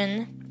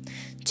attention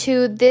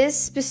to this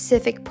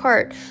specific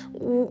part.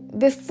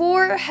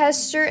 Before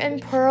Hester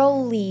and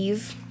Pearl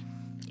leave,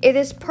 it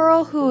is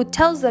Pearl who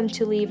tells them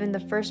to leave in the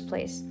first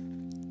place.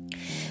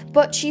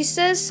 But she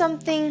says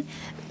something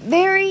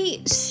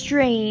very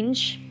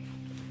strange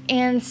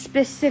and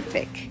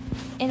specific,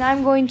 and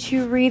I'm going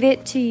to read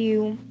it to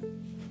you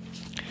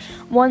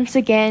once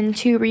again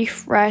to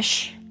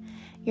refresh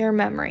your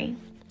memory.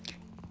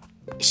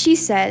 She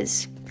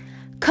says,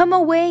 "Come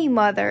away,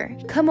 mother,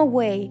 come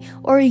away,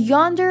 or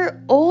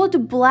yonder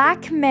old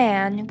black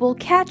man will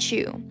catch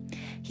you.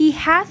 He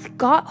hath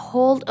got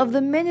hold of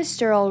the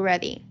minister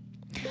already.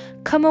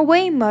 Come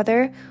away,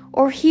 mother,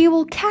 or he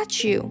will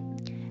catch you.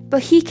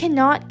 But he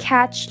cannot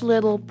catch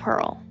little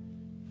Pearl."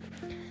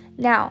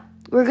 Now,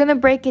 we're going to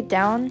break it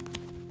down.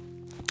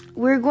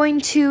 We're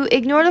going to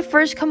ignore the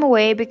first come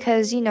away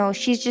because,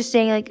 she's just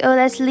saying like, oh,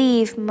 let's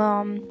leave,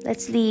 Mom.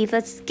 Let's leave.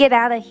 Let's get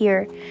out of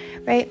here,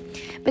 right?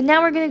 But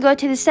now we're going to go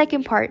to the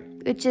second part,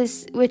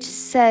 which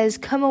says,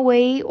 "Come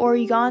away, or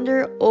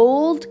yonder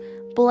old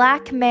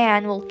black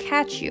man will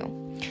catch you."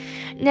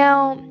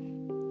 Now,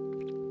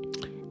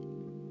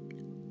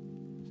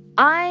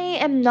 I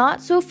am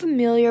not so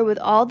familiar with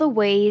all the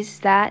ways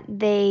that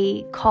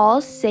they call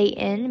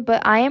Satan,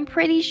 but I am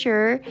pretty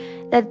sure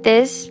that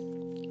this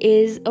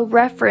is a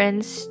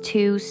reference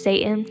to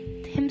Satan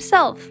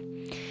himself.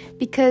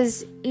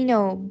 Because,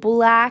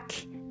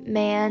 black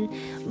man,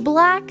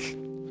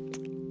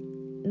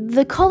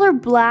 the color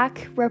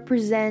black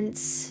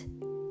represents,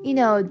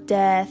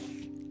 death,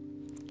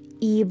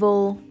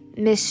 evil,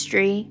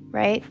 mystery,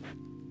 right?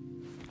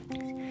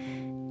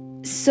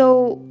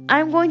 So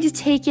I'm going to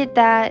take it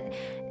that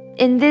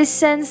in this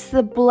sense,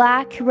 the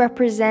black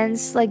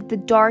represents like the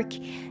dark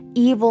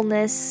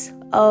evilness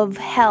of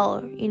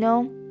hell,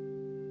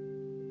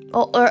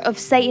 or of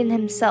Satan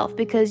himself,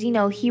 because,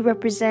 he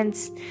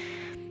represents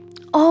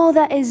all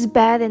that is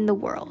bad in the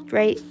world,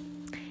 right?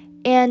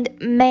 And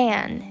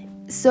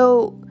man,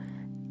 so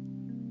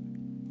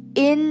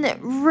in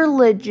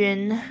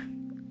religion,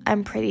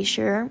 I'm pretty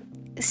sure,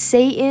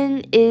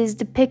 Satan is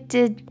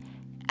depicted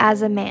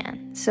as a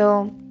man.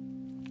 So,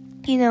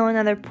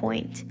 another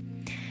point.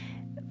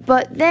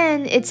 But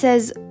then it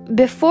says,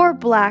 before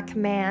black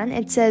man,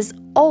 it says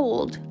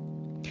old.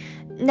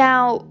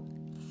 Now,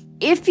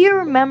 if you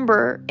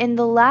remember in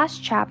the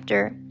last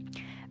chapter,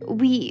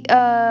 the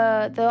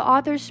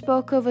author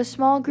spoke of a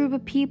small group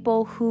of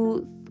people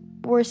who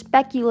were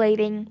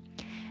speculating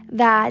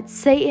that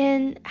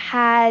Satan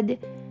had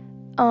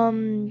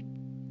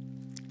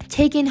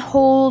taken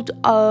hold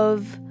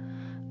of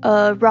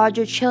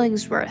Roger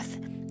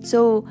Chillingworth.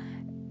 So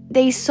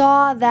they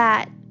saw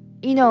that,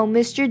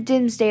 Mr.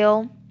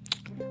 Dimmesdale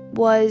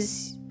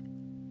was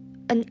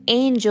an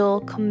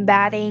angel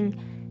combating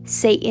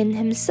Satan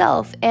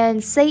himself.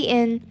 And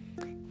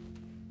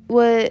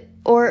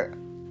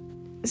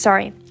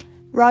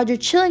Roger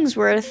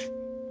Chillingworth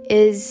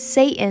is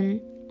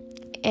Satan.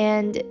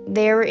 And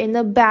they're in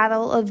a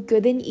battle of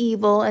good and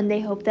evil, and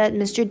they hope that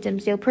Mr.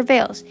 Dimmesdale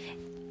prevails.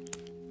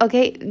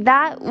 Okay,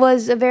 that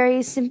was a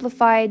very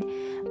simplified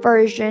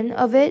version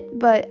of it,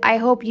 but I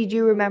hope you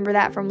do remember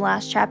that from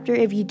last chapter.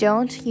 If you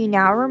don't, you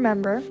now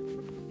remember.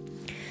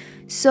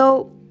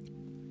 So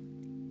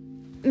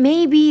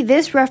maybe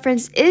this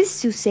reference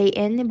is to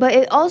Satan, but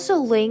it also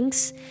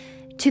links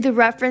to the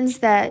reference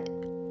that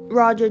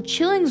Roger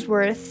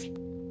Chillingworth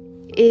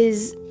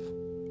is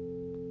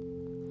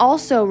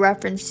also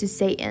reference to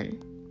Satan.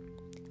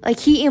 Like,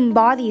 he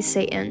embodies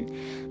Satan.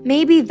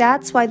 Maybe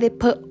that's why they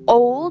put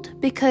old,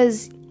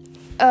 because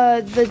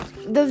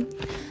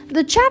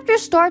the chapter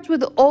starts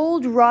with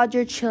old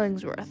Roger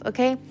Chillingworth,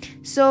 okay?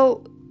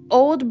 So,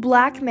 old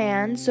black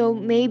man, so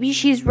maybe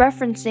she's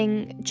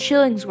referencing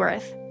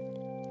Chillingworth.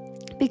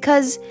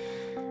 Because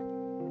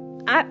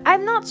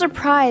I'm not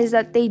surprised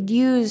that they'd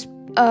use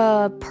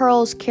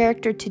Pearl's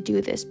character to do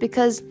this,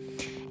 because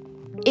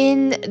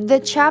in the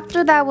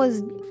chapters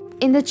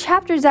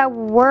that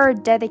were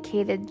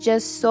dedicated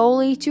just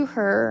solely to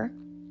her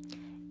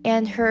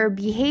and her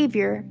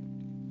behavior,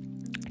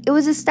 it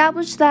was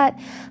established that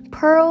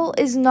Pearl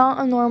is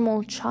not a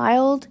normal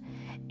child,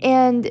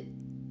 and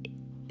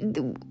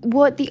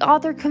what the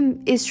author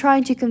is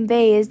trying to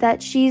convey is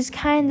that she's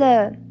kind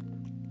of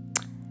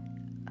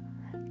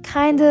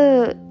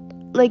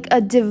like a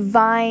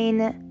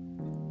divine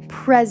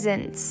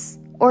presence,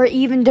 or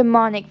even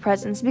demonic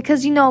presence,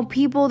 because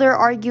people, they're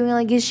arguing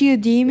like, is she a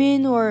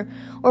demon or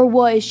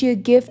what? Is she a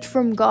gift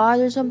from God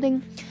or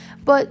something?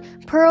 But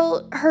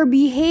Pearl, her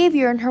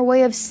behavior and her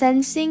way of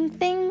sensing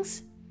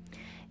things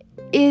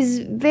is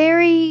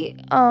very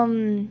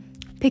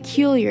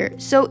peculiar.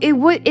 So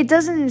it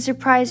doesn't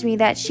surprise me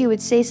that she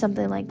would say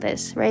something like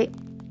this, right?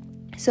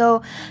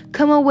 So,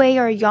 come away,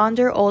 or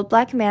yonder old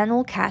black man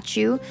will catch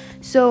you.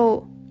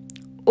 So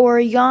or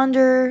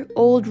yonder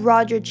old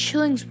Roger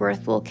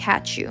Chillingworth will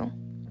catch you.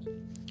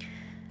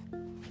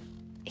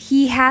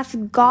 He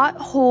hath got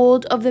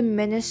hold of the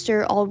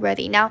minister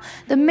already. Now,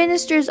 the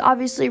minister is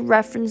obviously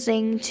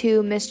referencing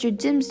to Mr.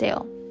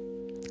 Dimmesdale.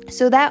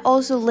 So that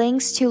also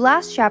links to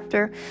last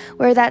chapter,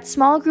 where that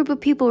small group of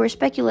people were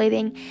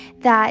speculating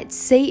that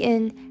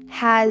Satan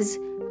has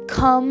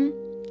come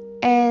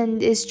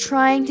and is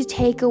trying to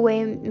take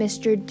away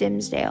Mr.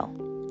 Dimmesdale.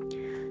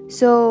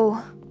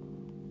 So,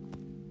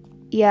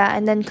 yeah,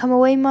 and then come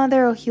away,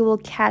 mother, or he will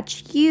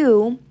catch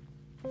you.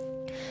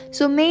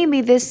 So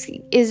maybe this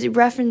is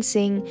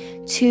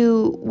referencing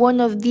to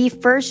one of the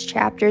first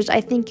chapters.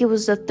 I think it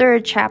was the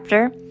third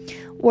chapter,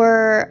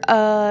 where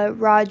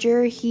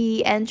Roger,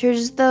 he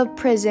enters the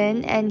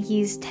prison and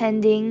he's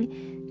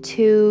tending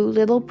to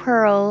little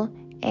Pearl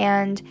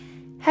and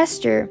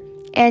Hester,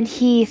 and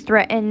he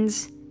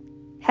threatens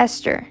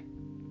Hester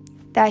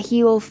that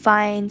he will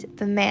find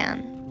the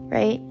man,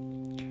 right?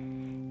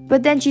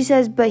 But then she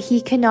says, but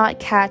he cannot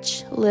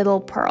catch little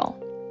Pearl.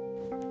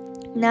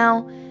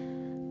 Now,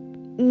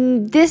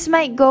 this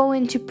might go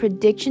into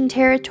prediction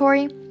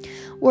territory,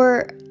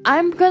 where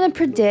I'm going to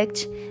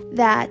predict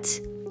that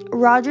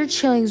Roger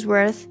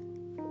Chillingworth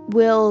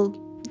will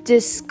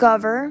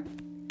discover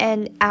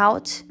and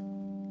out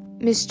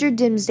Mr.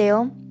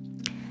 Dimmesdale.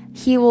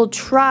 He will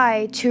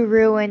try to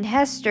ruin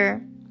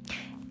Hester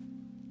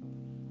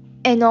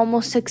and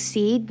almost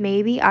succeed,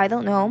 maybe, I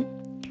don't know.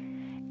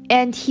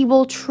 And he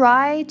will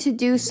try to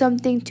do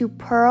something to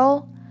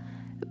Pearl,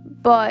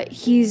 but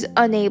he's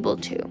unable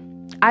to.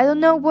 I don't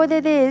know what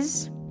it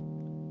is,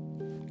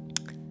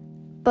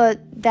 but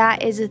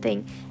that is a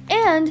thing.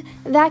 And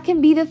that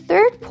can be the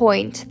third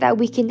point that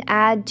we can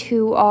add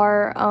to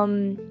our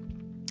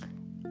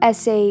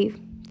essay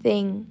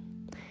thing,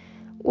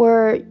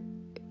 or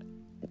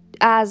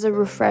as a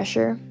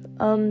refresher.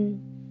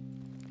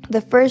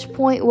 The first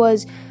point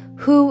was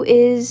who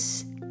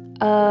is,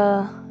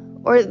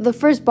 or the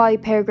first body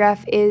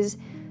paragraph is,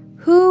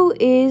 who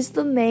is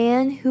the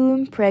man who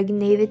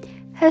impregnated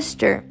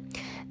Hester?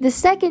 The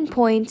second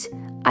point,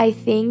 I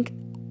think,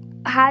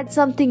 had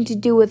something to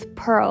do with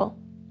Pearl.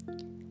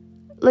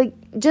 Like,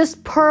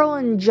 just Pearl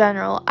in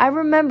general. I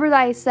remember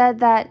that I said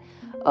that,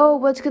 oh,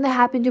 what's going to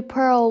happen to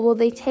Pearl? Will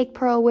they take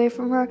Pearl away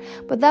from her?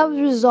 But that was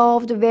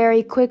resolved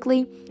very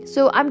quickly.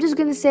 So I'm just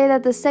going to say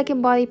that the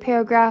second body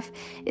paragraph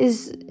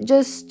is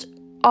just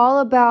all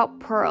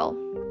about Pearl.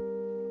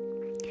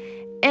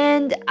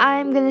 And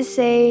I'm going to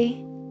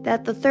say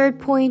that the third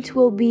point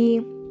will be,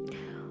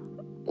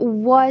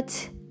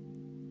 what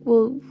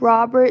will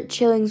Robert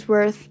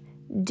Chillingworth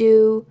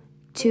do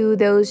to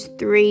those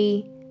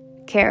three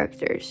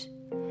characters?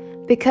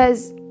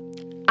 Because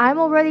I'm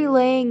already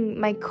laying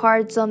my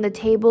cards on the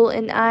table,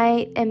 and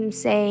I am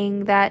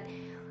saying that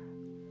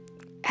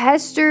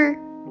Hester,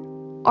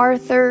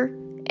 Arthur,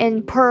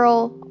 and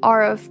Pearl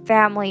are a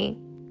family.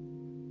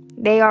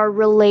 They are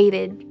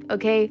related,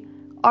 okay?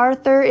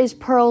 Arthur is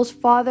Pearl's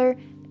father,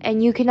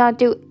 and you cannot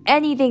do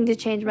anything to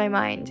change my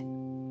mind.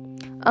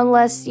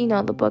 Unless,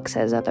 the book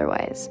says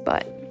otherwise,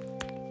 but,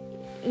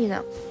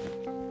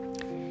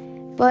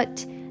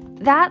 But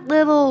that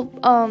little,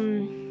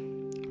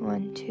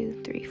 1,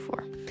 2, 3,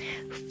 4.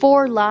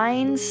 4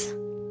 lines.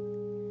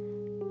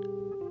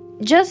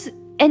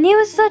 And it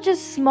was such a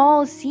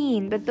small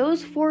scene, but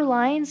those 4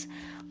 lines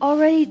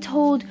already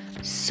told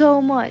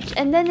so much.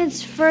 And then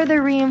it's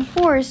further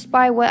reinforced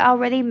by what I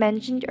already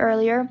mentioned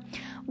earlier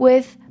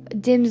with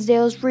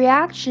Dimmesdale's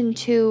reaction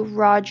to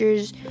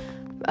Roger's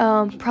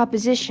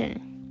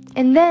proposition.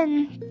 And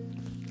then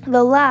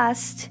the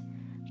last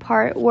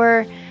part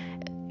where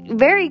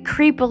very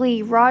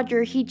creepily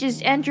Roger, he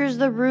just enters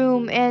the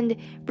room and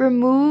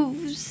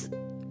removes...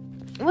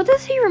 What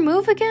does he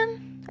remove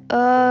again?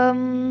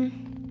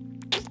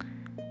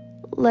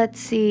 Let's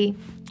see.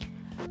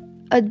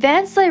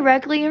 Advanced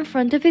directly in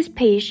front of his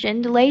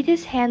patient, laid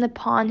his hand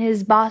upon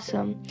his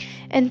bosom,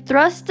 and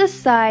thrust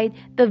aside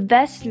the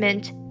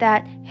vestment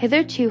that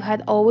hitherto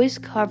had always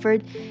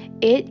covered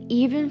it,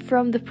 even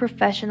from the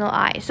professional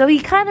eye. So he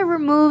kind of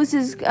removes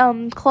his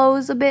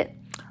clothes a bit,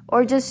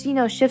 or just,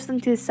 shifts them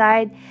to the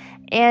side,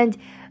 and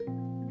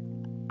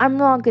I'm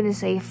not going to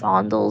say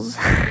fondles.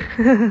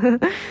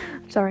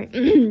 Sorry.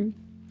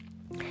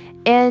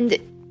 And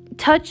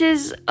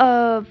touches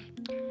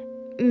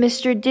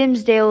Mr.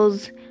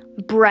 Dimmesdale's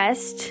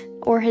breast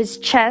or his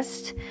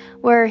chest,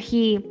 where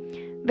he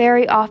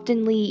very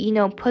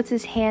oftenly, puts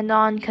his hand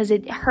on because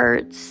it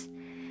hurts,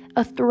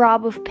 a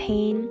throb of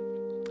pain,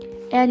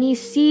 and he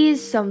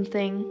sees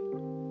something.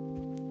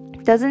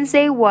 Doesn't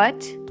say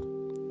what,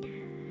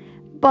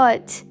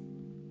 but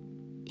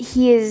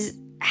he is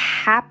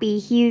happy.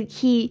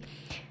 He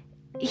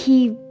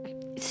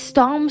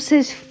stomps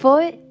his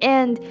foot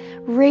and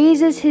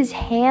raises his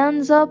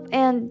hands up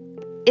and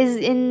is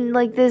in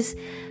this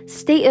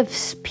state of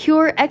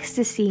pure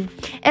ecstasy.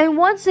 And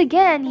once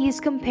again,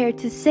 he's compared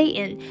to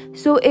Satan.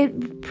 So it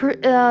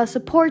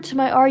supports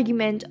my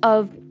argument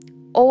of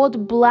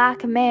old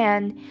black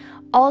man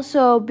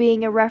also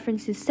being a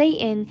reference to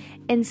Satan,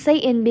 and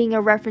Satan being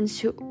a reference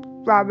to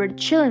Robert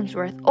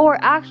Chillingworth, or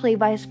actually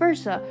vice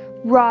versa,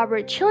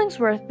 Robert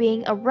Chillingworth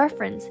being a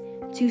reference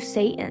to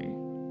Satan.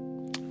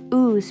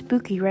 Ooh,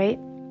 spooky, right?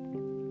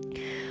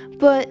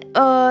 But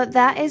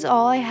that is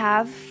all I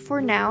have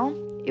for now.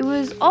 It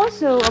was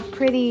also a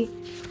pretty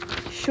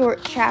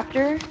short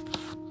chapter,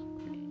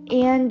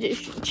 and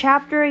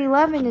chapter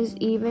 11 is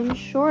even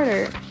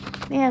shorter.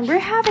 Man, we're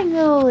having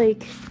little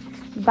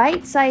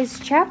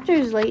bite-sized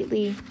chapters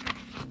lately.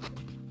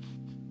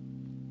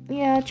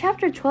 Yeah,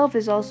 chapter 12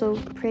 is also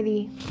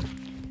pretty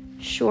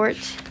short.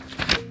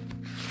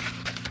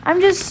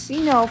 I'm just,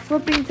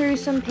 flipping through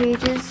some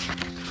pages.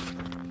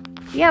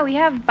 Yeah, we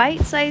have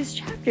bite-sized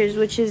chapters,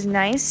 which is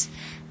nice.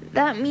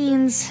 That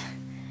means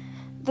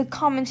the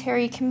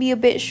commentary can be a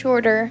bit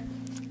shorter,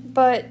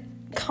 but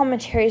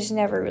commentary is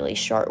never really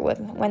short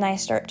when I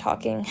start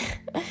talking.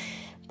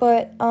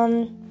 But,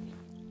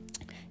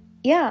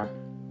 yeah.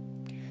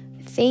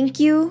 Thank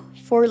you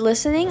for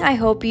listening. I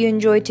hope you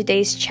enjoyed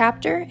today's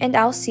chapter, and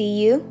I'll see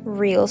you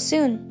real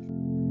soon.